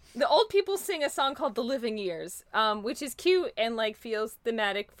 The old people sing a song called The Living Years, which is cute and, like, feels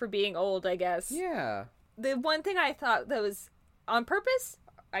thematic for being old, I guess. Yeah. The one thing I thought that was on purpose,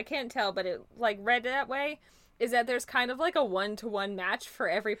 I can't tell, but it, like, read that way, is that there's kind of, like, a 1-to-1 match for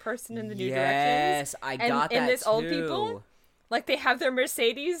every person in the New Directions. Yes, I got that, in this too. old people, like, they have their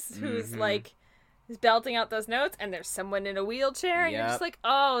Mercedes who's, like, is belting out those notes, and there's someone in a wheelchair, and you're just Yep. like,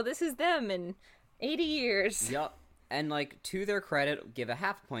 oh, this is them in 80 years. Yep. And, like, to their credit, give a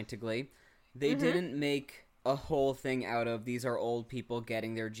half point to Glee. They didn't make a whole thing out of these are old people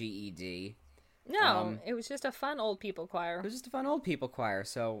getting their GED. No, it was just a fun old people choir. It was just a fun old people choir,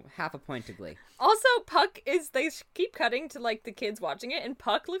 so half a point to Glee. Also, Puck they keep cutting to, like, the kids watching it, and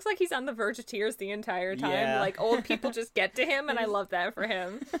Puck looks like he's on the verge of tears the entire time. Yeah. Like, old people just get to him, and I love that for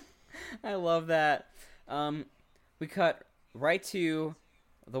him. I love that. We cut right to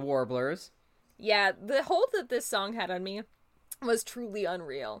the Warblers. Yeah, the hold that this song had on me was truly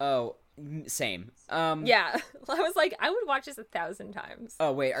unreal. Oh, same. Yeah, I was like, I would watch this 1,000 times.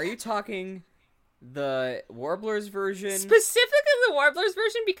 Oh, wait, are you talking the Warblers version? Specifically the Warblers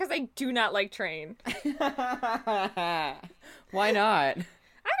version, because I do not like Train. Why not?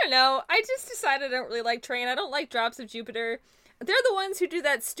 I don't know. I just decided I don't really like Train. I don't like Drops of Jupiter. They're the ones who do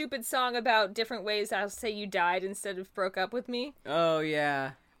that stupid song about different ways I'll say you died instead of broke up with me. Oh,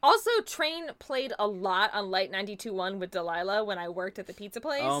 yeah. Also, Train played a lot on Light 92.1 with Delilah when I worked at the pizza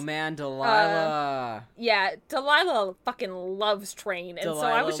place. Oh man, Delilah. Yeah, Delilah fucking loves Train. And Delilah so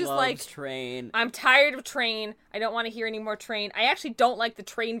I was just like, Train. I'm tired of Train. I don't want to hear any more Train. I actually don't like the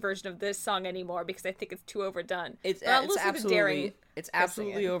Train version of this song anymore because I think it's too overdone. It's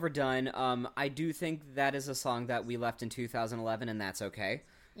absolutely overdone. I do think that is a song that we left in 2011, and that's okay.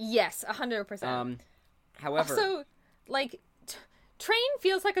 Yes, 100%. However, also, like, Train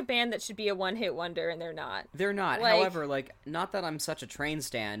feels like a band that should be a one-hit wonder, and they're not. They're not. Like, however, like, not that I'm such a Train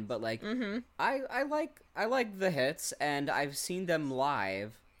stan, but like, I like the hits, and I've seen them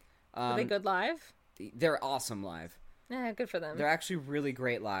live. Are they good live? They're awesome live. Yeah, good for them. They're actually really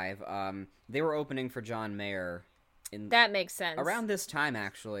great live. They were opening for John Mayer. That makes sense. Around this time,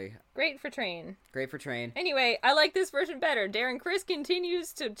 actually. Great for Train. Great for Train. Anyway, I like this version better. Darren Criss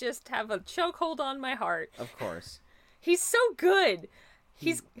continues to just have a chokehold on my heart. Of course. He's so good.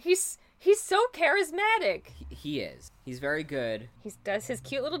 He's so charismatic. He is. He's very good. He does his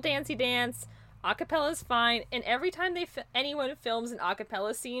cute little dancey dance. Acapella's fine, and every time anyone films an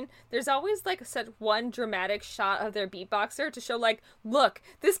acapella scene, there's always like such one dramatic shot of their beatboxer to show like, look,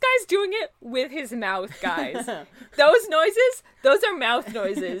 this guy's doing it with his mouth, guys. Those noises, those are mouth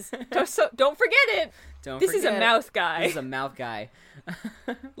noises. Don't forget it. This is a mouth guy. This is a mouth guy.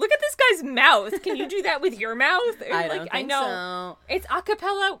 Look at this guy's mouth. Can you do that with your mouth? I know. So. It's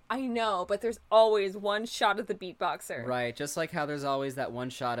acapella, I know, but there's always one shot of the beatboxer. Right, just like how there's always that one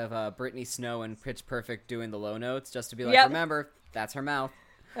shot of Brittany Snow in Pitch Perfect doing the low notes, just to be like, remember, that's her mouth.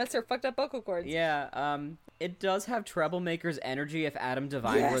 That's her fucked up vocal cords. Yeah, it does have Troublemaker's energy if Adam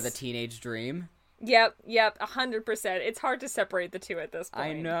Devine were the teenage dream. Yep, 100%. It's hard to separate the two at this point.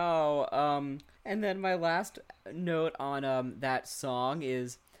 I know. And then my last note on that song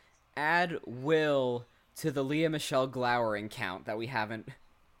is add Will to the Leah Michelle glowering count that we haven't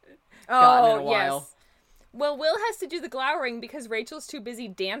gotten in a while. Yes. Well, Will has to do the glowering because Rachel's too busy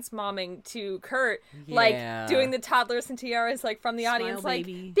dance momming to Kurt, like doing the toddlers and tiaras, like from the audience, like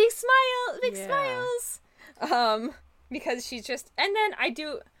baby. big smile, big smiles. Because she's just, and then I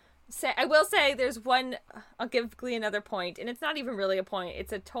will say there's one, I'll give Glee another point, and it's not even really a point,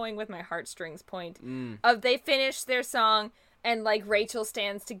 it's a toying with my heartstrings point, of they finish their song, and, like, Rachel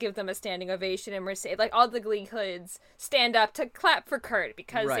stands to give them a standing ovation, and Mercedes, like, all the Glee kids stand up to clap for Kurt,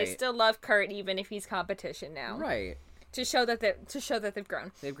 because they still love Kurt, even if he's competition now. Right. To show that they've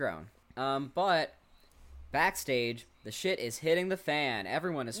grown. They've grown. But, backstage, the shit is hitting the fan.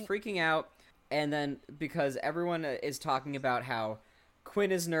 Everyone is freaking out, and then, because everyone is talking about how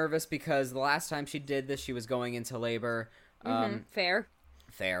Quinn is nervous because the last time she did this, she was going into labor. Fair.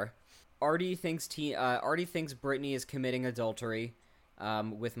 Artie thinks Brittany is committing adultery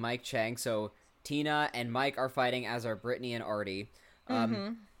with Mike Chang, so Tina and Mike are fighting, as are Brittany and Artie.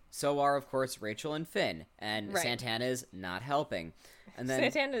 So are, of course, Rachel and Finn, and Santana's not helping. And then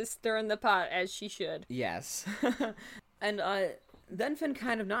Santana's stirring the pot, as she should. Yes. And then Finn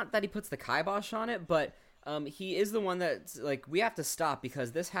kind of, not that he puts the kibosh on it, but he is the one that's like, we have to stop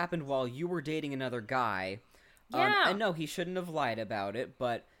because this happened while you were dating another guy. Yeah. And no, he shouldn't have lied about it,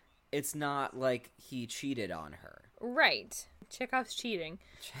 but it's not like he cheated on her. Right. Chekhov's cheating.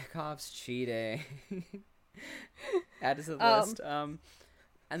 Add to the list.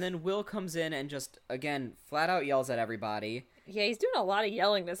 And then Will comes in and just, again, flat out yells at everybody. Yeah, he's doing a lot of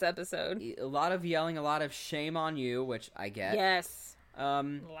yelling this episode. A lot of yelling, a lot of shame on you, which I get. Yes. A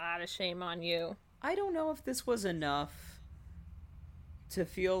lot of shame on you. I don't know if this was enough to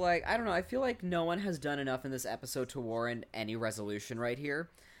feel like, I don't know, I feel like no one has done enough in this episode to warrant any resolution right here.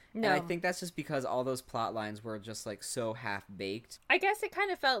 No. And I think that's just because all those plot lines were just like so half-baked. I guess it kind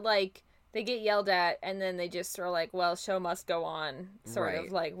of felt like they get yelled at and then they just are like, well, show must go on. Sort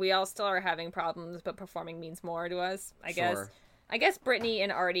of like, we all still are having problems, but performing means more to us, I guess. I guess Brittany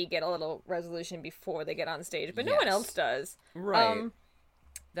and Artie get a little resolution before they get on stage, but no one else does. Right.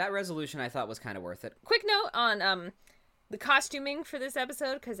 That resolution I thought was kind of worth it. Quick note on the costuming for this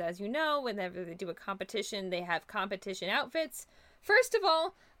episode, because as you know, whenever they do a competition, they have competition outfits. First of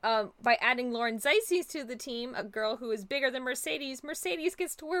all, by adding Lauren Zeises to the team, a girl who is bigger than Mercedes, Mercedes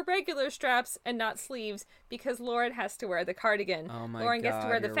gets to wear regular straps and not sleeves because Lauren has to wear the cardigan. Oh my Lauren gets to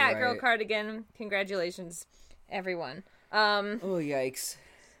wear the fat girl right. cardigan. Congratulations, everyone. Oh, yikes.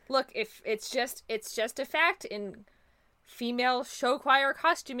 Look, if it's just a fact in female show choir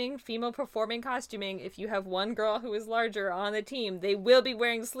costuming, female performing costuming, if you have one girl who is larger on the team, they will be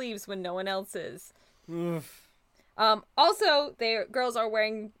wearing sleeves when no one else is. Oof. Also, girls are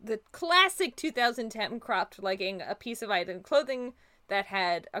wearing the classic 2010 cropped legging, a piece of clothing that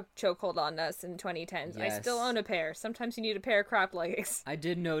had a chokehold on us in 2010s. I still own a pair. Sometimes you need a pair of cropped leggings. I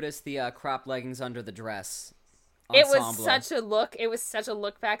did notice the cropped leggings under the dress. It was such a look. It was such a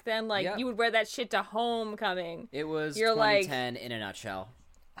look back then. Like, Yep. you would wear that shit to homecoming. It was You're 2010 in a nutshell.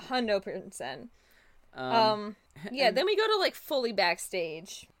 100%. Um, Yeah, then we go to, like, fully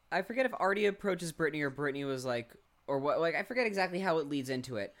backstage. I forget if Artie approaches Brittany or Brittany was like, or what, like, I forget exactly how it leads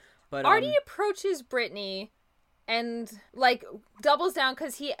into it. But Artie approaches Brittany and, like, doubles down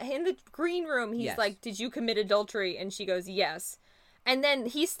because in the green room, he's Yes. like, did you commit adultery? And she goes, yes. And then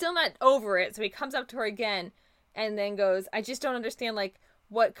he's still not over it, so he comes up to her again and then goes, I just don't understand, like,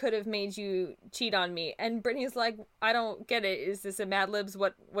 what could have made you cheat on me? And Brittany's like, I don't get it. Is this a Mad Libs?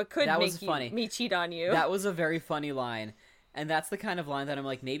 What could That make was funny. me cheat on you? that was a very funny line. And that's the kind of line that I'm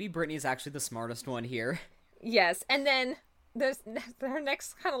like, maybe Brittany's actually the smartest one here. Yes. And then her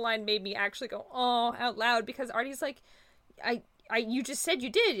next kind of line made me actually go, oh, out loud, because Artie's like, you just said you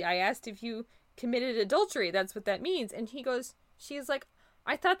did. I asked if you committed adultery. That's what that means. And she's like,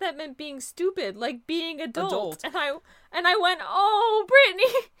 I thought that meant being stupid, like being adult. And I went, oh,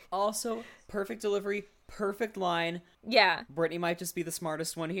 Brittany. Also, perfect delivery, perfect line. Yeah. Brittany might just be the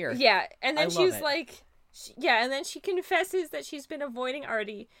smartest one here. Yeah. And then I love she's it. like, and then she confesses that she's been avoiding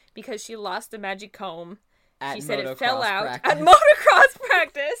Artie because she lost the magic comb. At She said it motocross fell out practice. at motocross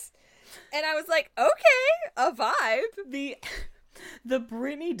practice. And I was like, okay, a vibe. The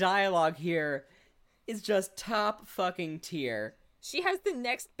Brittany dialogue here is just top fucking tier. She has the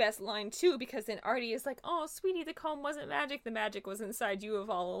next best line, too, because then Artie is like, oh, sweetie, the comb wasn't magic. The magic was inside you of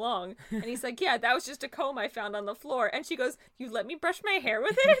all along. And he's like, yeah, that was just a comb I found on the floor. And she goes, you let me brush my hair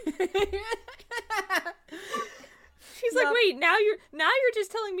with it? She's like, wait, now you're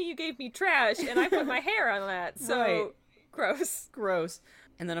just telling me you gave me trash, and I put my hair on that. So, Right. Gross.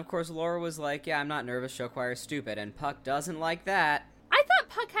 And then, of course, Laura was like, yeah, I'm not nervous, show choir is stupid. And Puck doesn't like that. I thought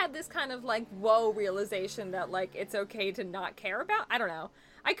Puck had this kind of, like, whoa realization that, like, it's okay to not care about. I don't know.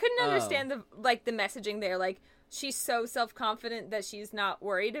 I couldn't understand the messaging there. Like, she's so self-confident that she's not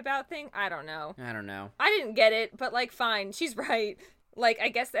worried about things. I don't know. I didn't get it, but, like, fine. She's right. Like, I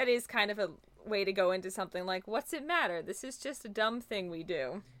guess that is kind of a way to go into something like, what's it matter? This is just a dumb thing we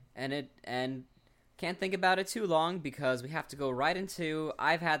do. And can't think about it too long because we have to go right into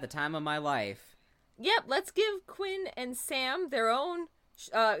I've had the time of my life. Yep, let's give Quinn and Sam their own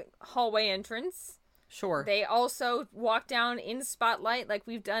hallway entrance. Sure. They also walk down in spotlight like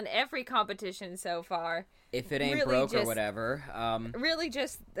we've done every competition so far. If it ain't really broke or just- whatever. Really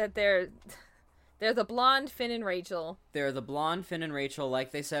just that they're the blonde Finn and Rachel. They're the blonde Finn and Rachel,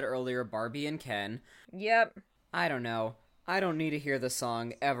 like they said earlier, Barbie and Ken. Yep. I don't know. I don't need to hear the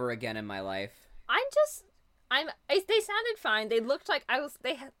song ever again in my life. They sounded fine. They looked like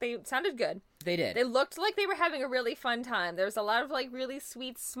they sounded good. They did. They looked like they were having a really fun time. There was a lot of like really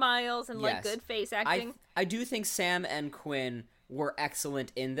sweet smiles and like Yes. good face acting. I do think Sam and Quinn were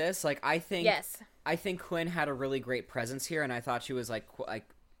excellent in this. Like, I think Quinn had a really great presence here, and I thought she was like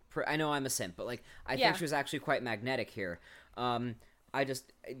I know I'm a simp, but like I think she was actually quite magnetic here. I'm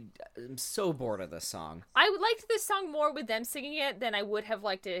so bored of this song. I would liked this song more with them singing it than I would have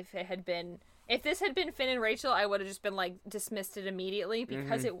liked it if this had been Finn and Rachel. I would have just been like dismissed it immediately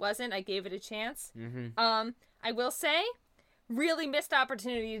because it wasn't. I gave it a chance. I will say, really missed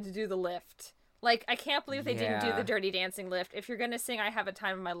opportunity to do the lift. Like, I can't believe they didn't do the Dirty Dancing lift. If you're gonna sing I Have a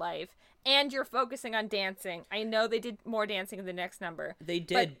Time of My Life and you're focusing on dancing, I know they did more dancing in the next number. They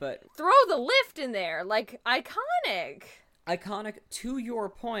did, but throw the lift in there, like, iconic. To your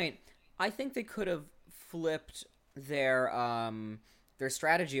point, I think they could have flipped their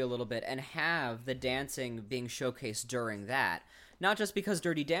strategy a little bit and have the dancing being showcased during that. Not just because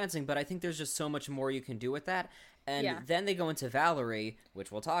Dirty Dancing, but I think there's just so much more you can do with that. And then they go into Valerie,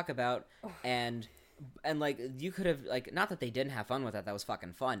 which we'll talk about, and like you could have like, not that they didn't have fun with that was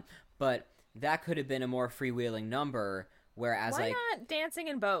fucking fun, but that could have been a more freewheeling number. Whereas why like, not dancing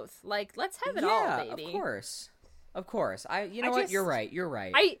in both? Like, let's have it all, baby. Of course. You're right.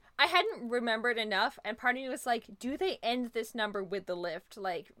 I hadn't remembered enough, and part of me was like, do they end this number with the lift?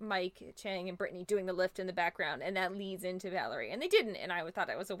 Like, Mike Chang and Brittany doing the lift in the background, and that leads into Valerie. And they didn't, and I thought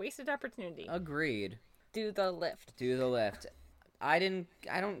it was a wasted opportunity. Agreed. Do the lift. I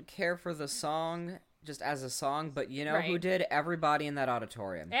don't care for the song just as a song, but you know who did? Everybody in that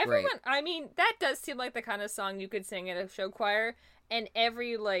auditorium. Everyone. Great. I mean, that does seem like the kind of song you could sing at a show choir, and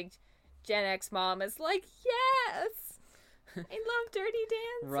every, like, Gen X mom is like, yes, I love Dirty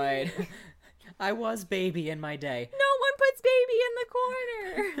Dancing. Right. I was baby in my day. No one puts baby in the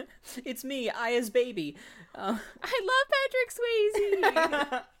corner. It's me, I as baby. I love Patrick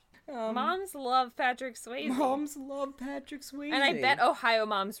Swayze. Moms love Patrick Swayze. Moms love Patrick Swayze. And I bet Ohio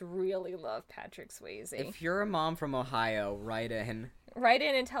moms really love Patrick Swayze. If you're a mom from Ohio, write in. Write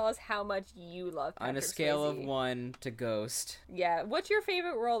in and tell us how much you love Patrick Swayze. On a scale of 1 to Ghost. Yeah, what's your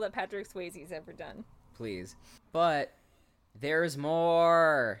favorite role that Patrick Swayze's ever done? Please. But there's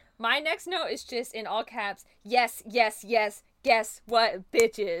more. My next note is just in all caps, yes, yes, yes, guess what,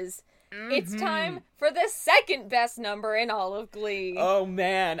 bitches? It's time for the second best number in all of Glee. Oh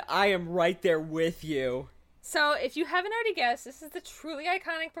man, I am right there with you. So, if you haven't already guessed, this is the truly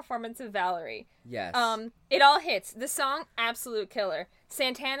iconic performance of Valerie. Yes. It all hits. The song, absolute killer.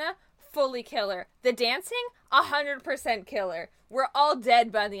 Santana, fully killer. The dancing, 100% killer. We're all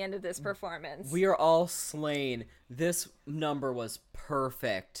dead by the end of this performance. We are all slain. This number was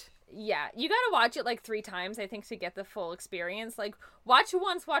perfect. Yeah, you gotta watch it like 3 times, I think, to get the full experience. Like, watch it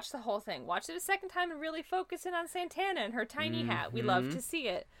once, watch the whole thing. Watch it a second time and really focus in on Santana and her tiny hat. We love to see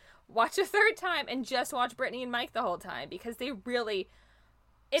it. Watch a 3rd time and just watch Brittany and Mike the whole time, because they really...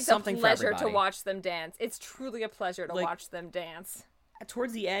 It's something a pleasure for to watch them dance. It's truly a pleasure to Like, watch them dance.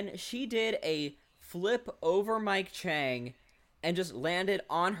 Towards the end, she did a flip over Mike Chang and just landed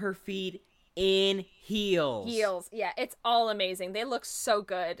on her feet in heels. Heels. Yeah, it's all amazing. They look so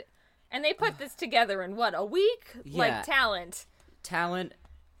good. And they put this together in, what, a week? Yeah. Like, talent. Talent.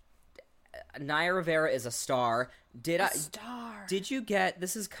 Naya Rivera is a star. Star. Did you get,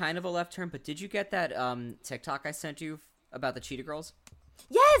 this is kind of a left turn, but did you get that TikTok I sent you about the Cheetah Girls?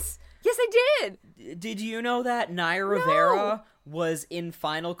 Yes! Yes, I did! Did you know that Naya Rivera was in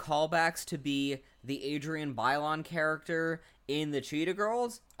final callbacks to be the Adrienne Bailon character in the Cheetah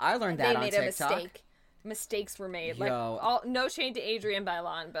Girls? I learned that on TikTok. They made a mistake. Mistakes were made. Yo. Like, no shade to Adrienne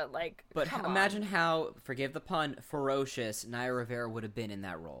Bailon, but like, But come imagine on. how, forgive the pun, ferocious Naya Rivera would have been in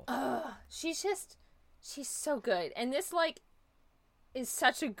that role. She's so good. And this, like, is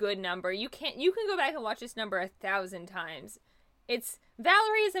such a good number. You can go back and watch this number 1,000 times. It's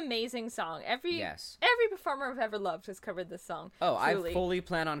Valerie's amazing song. Every performer I've ever loved has covered this song. Oh, truly. I fully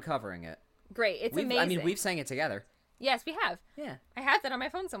plan on covering it. Great. It's amazing. I mean, we've sang it together. Yes, we have. Yeah. I have that on my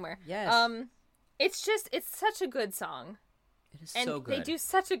phone somewhere. Yes. It's such a good song. It is And so good. they do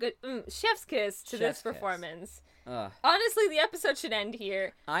such a good chef's kiss to this Chef's kiss. performance. Ugh. Honestly, the episode should end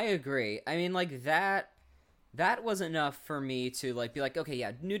here. I agree. I mean, like, that was enough for me to, like, be like, okay,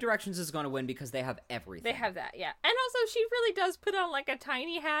 yeah, New Directions is going to win because they have everything. They have that, yeah. And also, she really does put on, like, a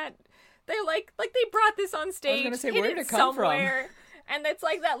tiny hat. They, like they brought this on stage. I was going to say, hid where it did it come somewhere, and it's,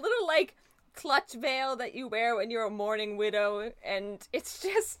 like, that little, like, clutch veil that you wear when you're a mourning widow, and it's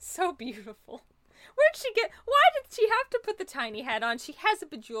just so beautiful. Why did she have to put the tiny hat on? She has a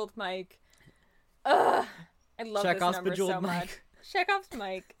bejeweled mic. Ugh. I love Chekhov's this number bejeweled so mic. much. Chekhov's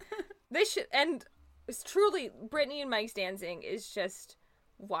mic. They should, and it's truly, Brittany and Mike's dancing is just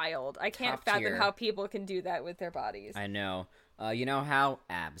wild. I can't Top fathom tier. how people can do that with their bodies. I know. You know how?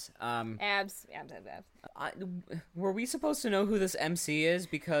 Abs. Abs. Were we supposed to know who this MC is?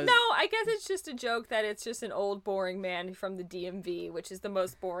 Because No, I guess it's just a joke that it's just an old, boring man from the DMV, which is the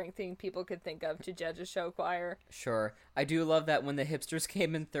most boring thing people could think of to judge a show choir. Sure. I do love that when the hipsters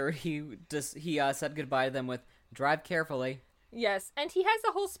came in third, he said goodbye to them with, drive carefully. Yes, and he has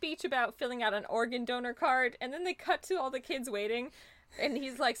a whole speech about filling out an organ donor card, and then they cut to all the kids waiting, and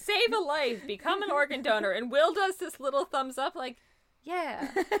he's like, save a life, become an organ donor, and Will does this little thumbs up like, yeah,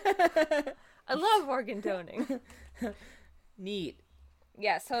 I love organ donating. Neat.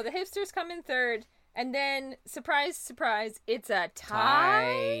 Yeah, so the hipsters come in third, and then, surprise, surprise, it's a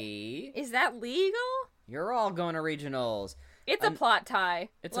tie? Is that legal? You're all going to regionals. It's a plot tie.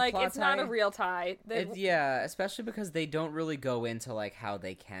 It's a like, plot it's not tie? a real tie. Yeah, especially because they don't really go into, like, how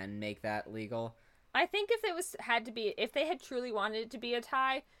they can make that legal. I think if they had truly wanted it to be a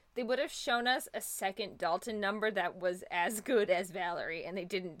tie, they would have shown us a second Dalton number that was as good as Valerie, and they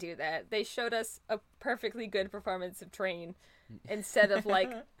didn't do that. They showed us a perfectly good performance of Train instead of,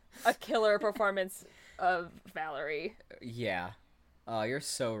 like, a killer performance of Valerie. Yeah. Oh, you're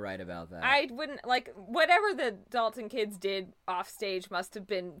so right about that. I wouldn't, like, whatever the Dalton kids did off stage must have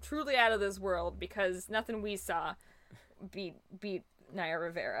been truly out of this world, because nothing we saw beat Naya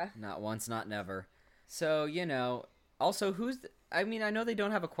Rivera. Not once, not never. So, you know, also, I mean, I know they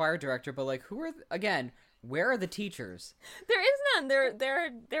don't have a choir director, but, like, where are the teachers? There is none. They're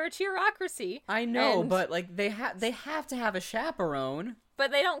a cheerocracy. I know, and- but, like, they have to have a chaperone. But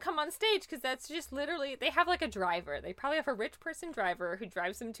they don't come on stage because that's just literally, they have like a driver. They probably have a rich person driver who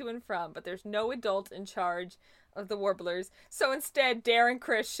drives them to and from, but there's no adult in charge of the Warblers. So instead, Darren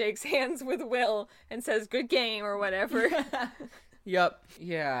Criss shakes hands with Will and says, good game, or whatever. Yep.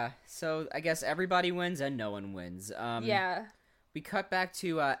 Yeah. So I guess everybody wins and no one wins. Yeah. We cut back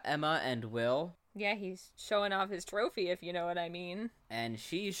to Emma and Will, Yeah, he's showing off his trophy, if you know what I mean. and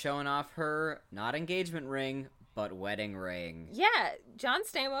she's showing off her, not engagement ring, but wedding ring. Yeah, John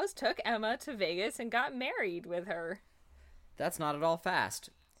Stamos took Emma to Vegas and got married with her. That's not at all fast,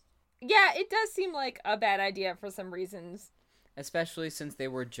 Yeah, it does seem like a bad idea for some reasons. especially since they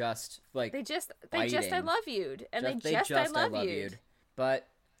were just, like, They just fighting. I love you'd. And Just- they just I love you'd. you'd. But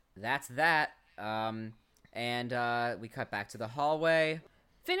that's that. And we cut back to the hallway.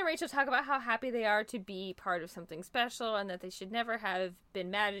 Finn and Rachel talk about how happy they are to be part of something special and that they should never have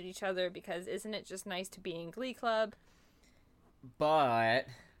been mad at each other because isn't it just nice to be in Glee Club? But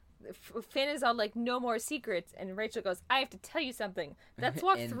Finn is all like, no more secrets, and Rachel goes, I have to tell you something. Let's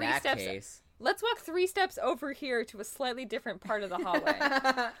walk in three that steps. case, Let's walk 3 steps over here to a slightly different part of the hallway.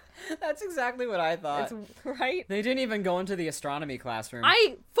 that's exactly what I thought. Right? They didn't even go into the astronomy classroom.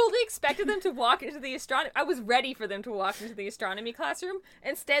 I fully expected them to walk into the astronomy. I was ready for them to walk into the astronomy classroom.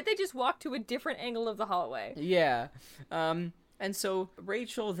 Instead, they just walked to a different angle of the hallway. Yeah. And so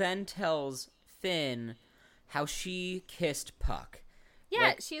Rachel then tells Finn how she kissed Puck. Yeah,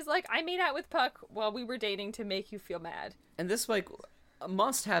 Like- she's like, I made out with Puck while we were dating to make you feel mad. And this, like,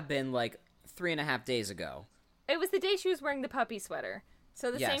 must have been, like, 3.5 days ago. It was the day she was wearing the puppy sweater.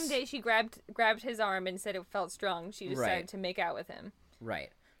 So the Yes. same day she grabbed his arm and said it felt strong, she decided Right. to make out with him.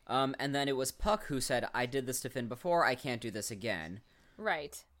 Right. And then it was Puck who said, I did this to Finn before, I can't do this again.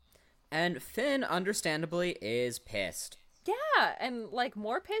 Right. And Finn, understandably, is pissed. Yeah, and like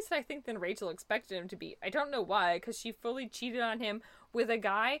more pissed I think than Rachel expected him to be. I don't know why, because she fully cheated on him with a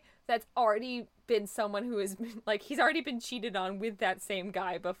guy that's already been someone who has been, like, he's already been cheated on with that same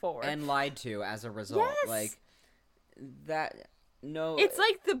guy before. And lied to as a result. Yes! Like, that, no. It's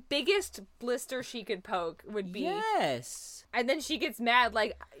like the biggest blister she could poke would be. Yes. And then she gets mad,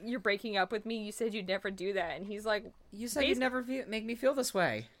 like, you're breaking up with me, you said you'd never do that. And he's like, You said you'd never make me feel this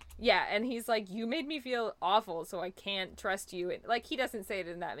way. yeah, and he's like, you made me feel awful, so I can't trust you. And, like, he doesn't say it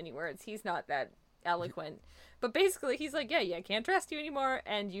in that many words. He's not that eloquent. But basically, he's like, yeah, I can't trust you anymore,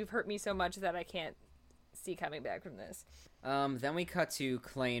 and you've hurt me so much that I can't see coming back from this. Then we cut to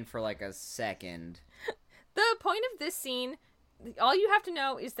Klaine for like a second. The point of this scene, all you have to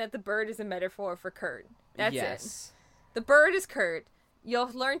know is that the bird is a metaphor for Kurt. That's it. Yes. The bird is Kurt. You'll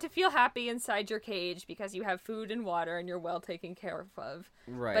learn to feel happy inside your cage because you have food and water and you're well taken care of.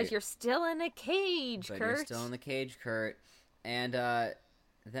 Right. But you're still in a cage, But Kurt. you're still in the cage, Kurt. And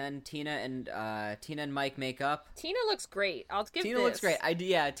then Tina and Mike make up. Tina looks great. I'll give Tina this. looks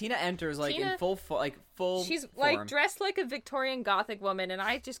great. Tina enters like Tina- in full. She's form. like dressed like a Victorian Gothic woman, and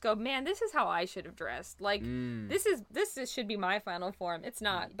I just go, man, this is how I should have dressed. Like this should be my final form. It's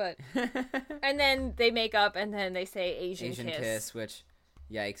not, but. And then they make up, and then they say Asian kiss, which,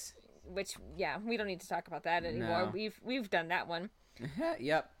 yikes. which yeah, we don't need to talk about that anymore. No. We've done that one.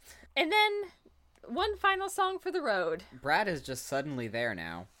 Yep. And then one final song for the road. Brad is just suddenly there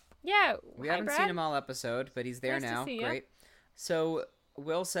now. Yeah, We hi, haven't Brad. seen him all episode, but he's there Nice to now. see ya. Great. So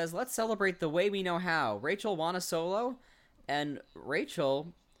Will says, "Let's celebrate the way we know how." Rachel want a solo, and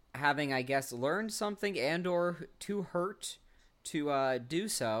Rachel, having I guess learned something and/or too hurt to do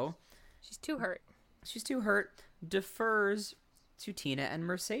so, She's too hurt. she's too hurt. Defers to Tina and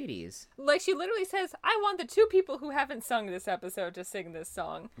Mercedes. Like, she literally says, I want the 2 people who haven't sung this episode to sing this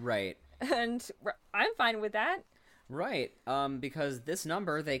song. Right. And I'm fine with that. Right. Because this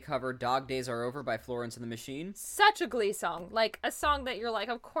number they cover "Dog Days Are Over" by Florence and the Machine. Such a Glee song. Like, a song that you're like,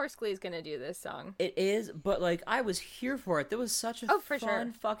 of course Glee's gonna do this song. It is, but like I was here for it. There was such a for fun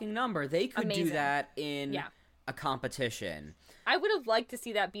sure. fucking number. They could do Amazing. that in Yeah. a competition. I would have liked to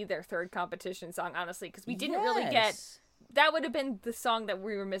see that be their 3rd competition song, honestly, because we didn't really get... Yes. That would have been the song that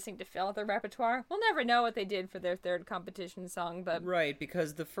we were missing to fill out their repertoire. We'll never know what they did for their 3rd competition song, but Right,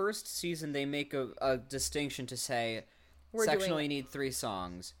 because the first season they make a distinction to say We're doing sectional it. you need 3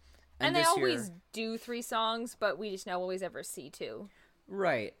 songs. and they this always year, do 3 songs, but we just don't always ever see 2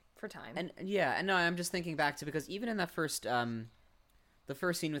 right. for time. And yeah, and no, I'm just thinking back to because even in that first the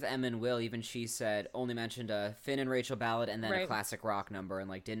first scene with Emma and Will, even she said only mentioned a Finn and Rachel ballad and then a Right. classic rock number and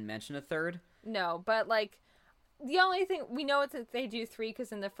like didn't mention a third. No, but like the only thing we know is that they do 3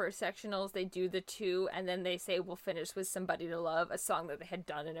 because in the first sectionals they do the 2 and then they say we'll finish with Somebody to Love, a song that they had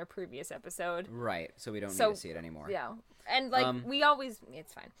done in a previous episode. Right, so we don't So, need to see it anymore. Yeah, and like we always,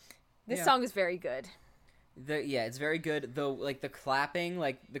 it's fine. This Yeah. song is very good. It's very good. Though, like the clapping,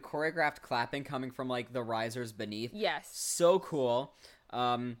 like the choreographed clapping coming from like the risers beneath. Yes, So cool.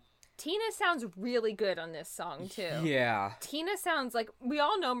 Tina sounds really good on this song too. Yeah. Tina sounds like, we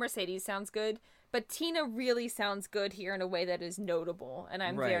all know Mercedes sounds good, but Tina really sounds good here in a way that is notable, and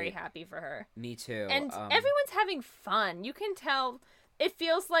I'm very Right. happy for her. Me too. And everyone's having fun. You can tell. It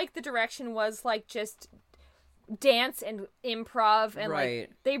feels like the direction was like just dance and improv, and Right.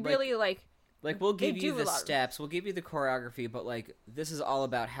 like they really like. Like, we'll give They you do the a lot of- steps, we'll give you the choreography, but, like, this is all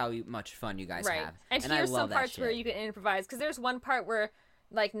about how much fun you guys Right. have. And I here's love some that parts where shit. you can improvise. Because there's one part where,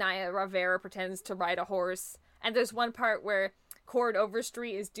 like, Naya Rivera pretends to ride a horse. And there's one part where Cord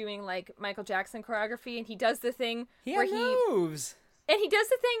Overstreet is doing, like, Michael Jackson choreography. And he does the thing where moves! And he does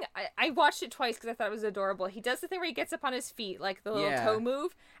the thing, I watched it twice because I thought it was adorable. He does the thing where he gets up on his feet, like the little Yeah. toe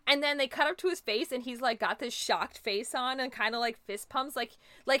move, and then they cut up to his face, and he's like got this shocked face on and kind of like fist pumps,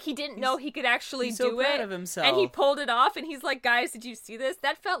 like he didn't know he could actually he's do so proud it. of himself. And he pulled it off, and he's like, guys, did you see this?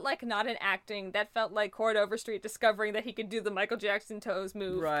 That felt like not an acting. That felt like Cord Overstreet discovering that he could do the Michael Jackson toes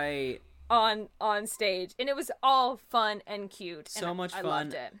move Right. on stage. And it was all fun and cute. So and much I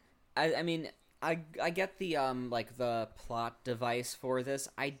fun. loved it. I mean, I get the, like, the plot device for this.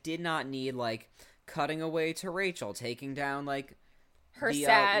 I did not need, like, cutting away to Rachel, taking down, like, Her the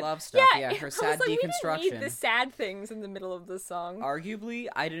sad love stuff. Yeah, I her was sad like, deconstruction. We didn't need the sad things in the middle of the song. Arguably,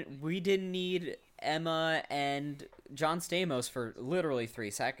 we didn't need Emma and John Stamos for literally 3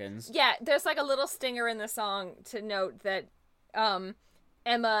 seconds. Yeah, there's like a little stinger in the song to note that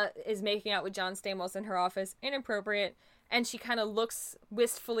Emma is making out with John Stamos in her office, inappropriate, and she kind of looks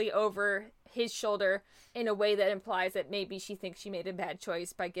wistfully over his shoulder in a way that implies that maybe she thinks she made a bad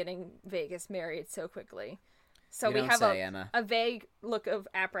choice by getting Vegas married so quickly. So You we don't have say, Emma. a vague look of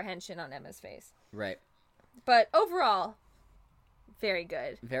apprehension on Emma's face. Right. But overall, very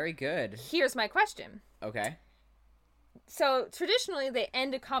good. Very good. Here's my question. Okay. So traditionally they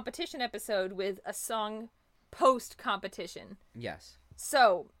end a competition episode with a song post-competition. Yes.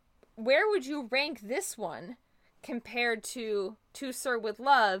 So where would you rank this one compared to Sir with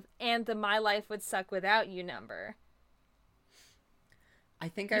Love and the My Life Would Suck Without You number? I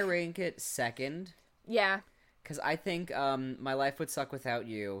think I rank it second, Yeah. because I think My Life Would Suck Without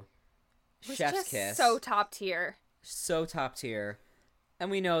You, It was Chef's just Kiss, so top tier. so top tier. And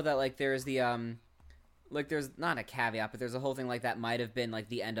we know that, like, there's the, like, there's not a caveat, but there's a whole thing, like, that might have been, like,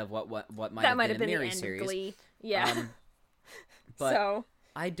 the end of what might That might have have been a been the Miri end series. of Glee. Yeah. But so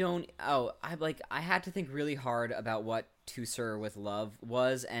I had to think really hard about what To Sir With Love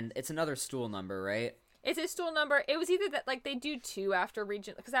was, and it's another stool number, right? it's a stool number. It was either that, like, they do two after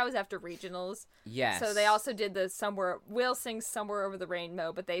region, because I was after regionals. Yes. So they also did the Will sings Somewhere Over the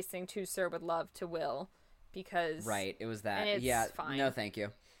Rainbow, but they sing To Sir With Love to Will, because Right, it was that. and it's yeah, fine. no thank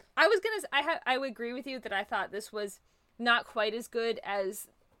you. I was gonna. I would agree with you that I thought this was not quite as good as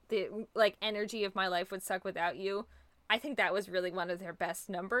the like energy of My Life Would Suck Without You. I think that was really one of their best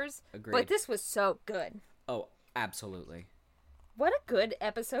numbers. Agreed. But this was so good. Oh, absolutely. What a good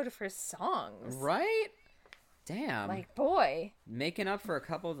episode for songs. Right? Damn. Like, boy. Making up for a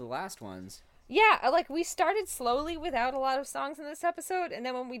couple of the last ones. Yeah, like we started slowly without a lot of songs in this episode, and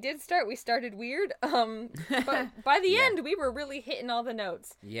then when we did start, we started weird. But by the Yeah. end, we were really hitting all the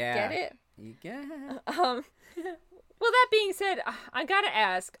notes. Yeah. Get it? You get Well, that being said, I gotta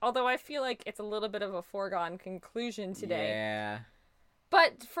ask, although I feel like it's a little bit of a foregone conclusion today, Yeah.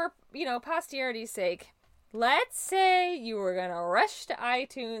 but for, posterity's sake, let's say you were gonna rush to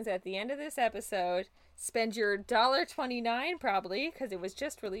iTunes at the end of this episode, spend your $1.29 probably, because it was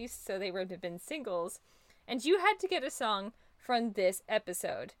just released, so they would have been singles, and you had to get a song from this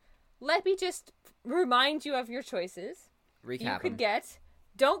episode. Let me just remind you of your choices. You Recap could 'em. get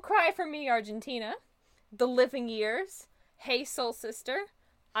Don't Cry for Me, Argentina, The Living Years, Hey Soul Sister,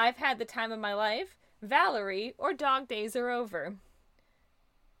 I've Had the Time of My Life, Valerie, or Dog Days Are Over.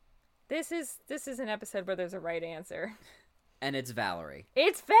 This is an episode where there's a right answer. And it's Valerie.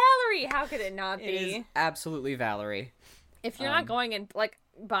 It's Valerie! How could it not It be? is absolutely Valerie. If you're not going and, like,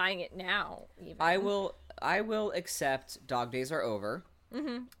 buying it now, even. I will accept Dog Days Are Over.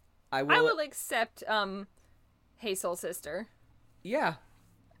 Mm-hmm. I I will accept, Hey Soul Sister. Yeah.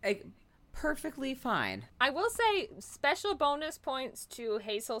 Perfectly fine. I will say special bonus points to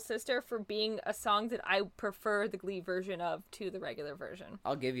Hey Soul Sister for being a song that I prefer the Glee version of to the regular version.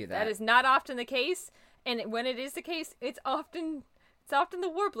 I'll give you that. That is not often the case, and when it is the case, it's often the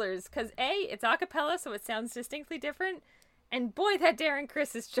Warblers, because A, it's a cappella, so it sounds distinctly different, and boy, that Darren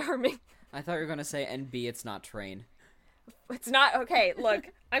Criss is charming. I thought you were going to say, and B, it's not Train. It's not, okay, look,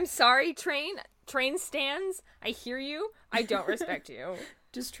 I'm sorry, Train stands, I hear you, I don't respect you.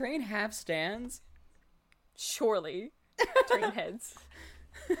 Does Train have stands? Surely. Train heads.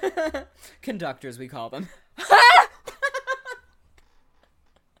 Conductors, we call them.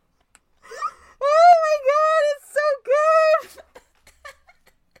 Oh my god, it's so good!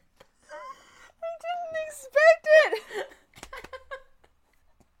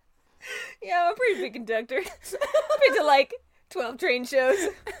 be conductor. Been to like 12 train shows.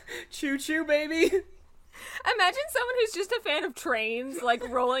 Choo choo, baby. Imagine someone who's just a fan of trains, like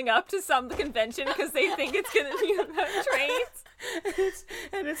rolling up to some convention because they think it's gonna be about trains.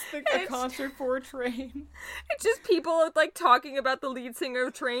 and it's a concert for a train. It's just people like talking about the lead singer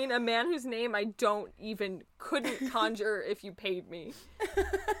of Train, a man whose name I couldn't conjure if you paid me.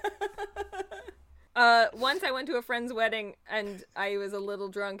 Once I went to a friend's wedding and I was a little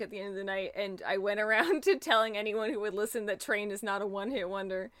drunk at the end of the night, and I went around to telling anyone who would listen that Train is not a one-hit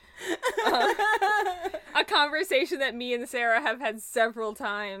wonder. A conversation that me and Sarah have had several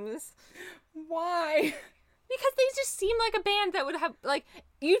times. Why? Because they just seem like a band that would have, like,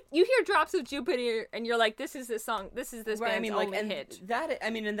 you hear Drops of Jupiter and you're like, this is this song, this is this band's only hit.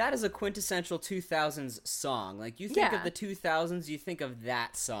 And that is a quintessential 2000s song. Like, you think of the 2000s, you think of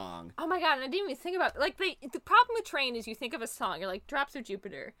that song. Oh my god, and I didn't even think about, like, the problem with Train is you think of a song, you're like, Drops of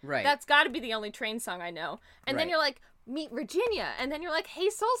Jupiter. Right. That's gotta be the only Train song I know. And then you're like, Meet Virginia, and then you're like, Hey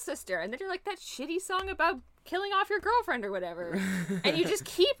Soul Sister, and then you're like, that shitty song about killing off your girlfriend or whatever. And you just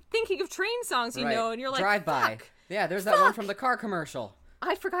keep thinking of Train songs you know, and you're like, Drive By. Fuck. Yeah, there's that one from the car commercial.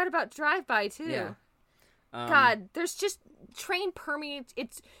 I forgot about Drive By too. Yeah. God, there's just Train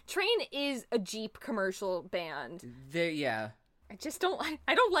permeates. Train is a Jeep commercial band. Yeah. I just don't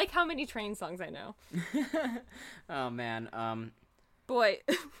like how many Train songs I know. Oh man. Boy.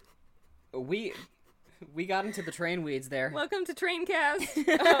 We got into the train weeds there. Welcome to Traincast,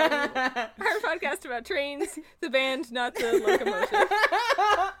 our podcast about trains, the band, not the locomotive.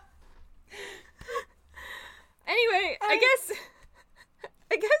 Anyway, I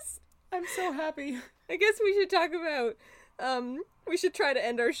guess I'm so happy. I guess we should talk about. We should try to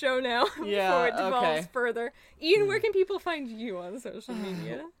end our show now before it devolves further. Ian, where can people find you on social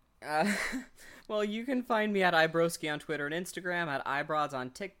media? Well, you can find me at iBroski on Twitter and Instagram, at iBroads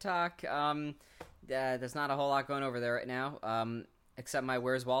on TikTok. There's not a whole lot going over there right now, except my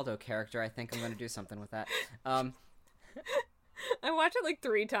Where's Waldo character. I think I'm going to do something with that. I watched it like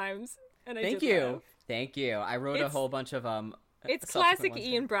 3 times, and I Thank you. I wrote a whole bunch of It's classic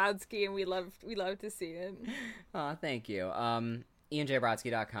Ian Brodsky, and we love to see it. Oh, thank you.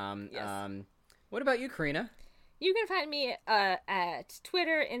 IanJBrodsky.com. Yes. What about you, Karina? You can find me at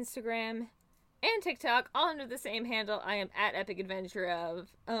Twitter, Instagram, and TikTok, all under the same handle. I am at Epic Adventure of.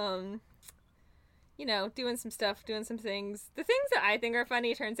 Doing some stuff, doing some things. The things that I think are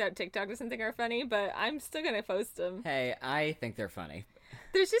funny, turns out TikTok doesn't think are funny, but I'm still gonna post them. Hey, I think they're funny.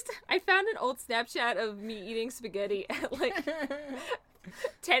 I found an old Snapchat of me eating spaghetti at like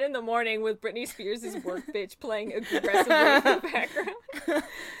 10 in the morning with Britney Spears' Work Bitch playing aggressively in the background.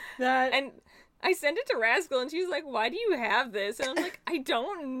 And I sent it to Rascal, and she was like, why do you have this? And I'm like, I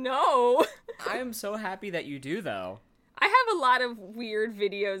don't know. I am so happy that you do, though. I have a lot of weird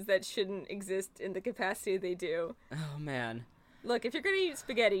videos that shouldn't exist in the capacity they do. Oh, man. Look, if you're gonna eat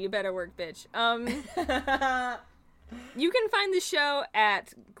spaghetti, you better work, bitch. You can find the show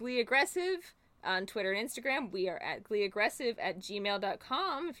at Glee Aggressive on Twitter and Instagram. We are at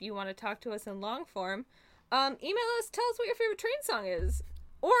gleeaggressive@gmail.com if you want to talk to us in long form. Email us, tell us what your favorite Train song is.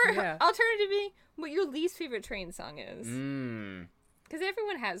 Or, alternatively, what your least favorite Train song is. Because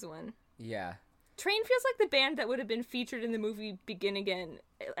everyone has one. Yeah. Train feels like the band that would have been featured in the movie Begin Again,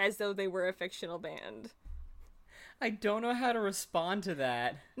 as though they were a fictional band. I don't know how to respond to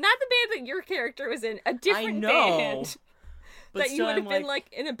that. Not the band that your character was in, a different band that you would have been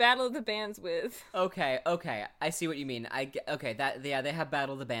like in a Battle of the Bands with. Okay, I see what you mean. They have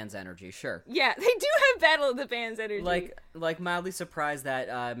Battle of the Bands energy, sure. Yeah, they do have Battle of the Bands energy. Like mildly surprised that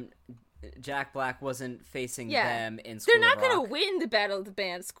Jack Black wasn't facing them in School They're not of Rock. going to win the Battle of the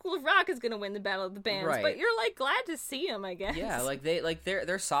Bands. School of Rock is going to win the Battle of the Bands, right. But you're like glad to see them, I guess. Yeah,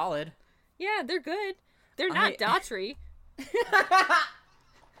 they're solid. Yeah, they're good. They're not Daughtry.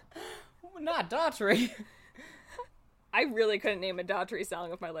 Not Daughtry. I really couldn't name a Daughtry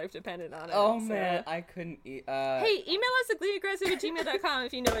song if my life depended on it. Oh, so. Man, I couldn't... Hey, email us at gleeaggressive@gmail.com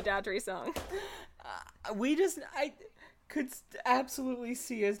if you know a Daughtry song. I could absolutely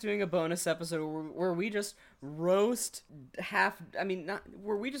see us doing a bonus episode where we just roast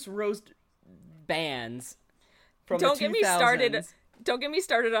where we just roast bands from the 2000s. Don't get me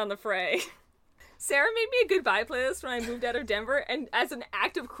started on the Fray. Sarah made me a goodbye playlist when I moved out of Denver, and as an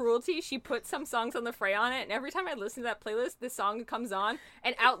act of cruelty, she put some songs on the Fray on it, and every time I listen to that playlist, this song comes on,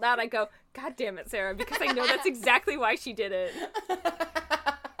 and out loud I go, God damn it, Sarah, because I know that's exactly why she did it.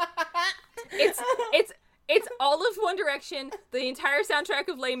 It's all of One Direction, the entire soundtrack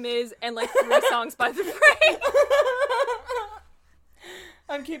of Les Mis, and like 3 songs by the Fray.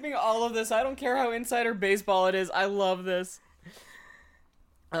 I'm keeping all of this. I don't care how insider baseball it is. I love this.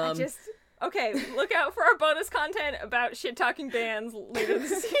 Okay, look out for our bonus content about shit-talking bands later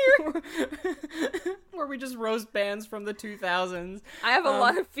this year. Where we just roast bands from the 2000s. I have a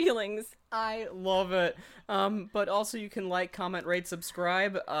lot of feelings. I love it. But also you can like, comment, rate,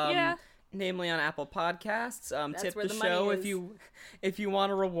 subscribe. Yeah. Namely on Apple Podcasts. Tip where the the money show is. if you want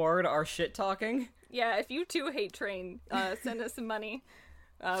to reward our shit talking. Yeah, if you too hate Train, send us some money.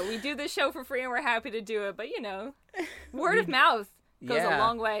 We do this show for free and we're happy to do it, but word of mouth goes a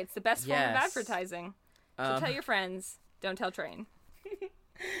long way. It's the best form of advertising. So tell your friends. Don't tell Train.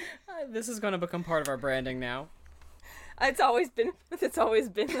 This is going to become part of our branding now. It's always been. That's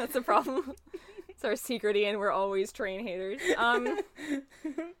the problem. It's our secret, and we're always Train haters.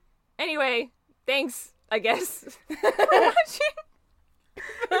 Anyway, thanks, I guess, for watching.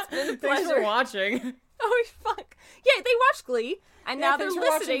 It's been a pleasure. Thanks for watching. Oh, fuck. Yeah, they watched Glee, and now they're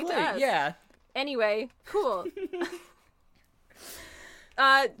listening to us. Yeah. Anyway, cool.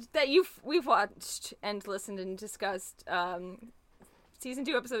 We've watched and listened and discussed season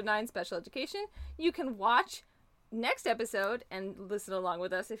 2, episode 9, Special Education. You can watch next episode and listen along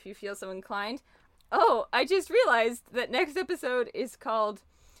with us if you feel so inclined. Oh, I just realized that next episode is called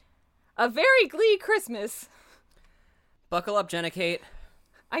A Very Glee Christmas. Buckle up, Jenna Kate.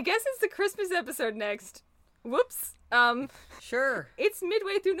 I guess it's the Christmas episode next. Whoops. Sure. It's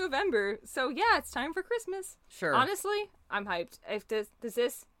midway through November, so yeah, it's time for Christmas. Sure. Honestly, I'm hyped. If does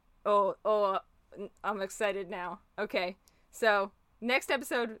this? I'm excited now. Okay, so next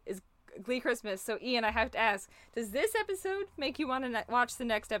episode is Glee Christmas. So Ian, I have to ask: does this episode make you want to watch the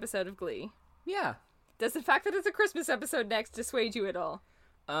next episode of Glee? Yeah. Does the fact that it's a Christmas episode next dissuade you at all?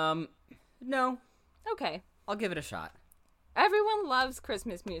 No. Okay. I'll give it a shot. Everyone loves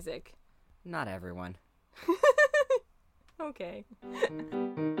Christmas music. Not everyone. Okay.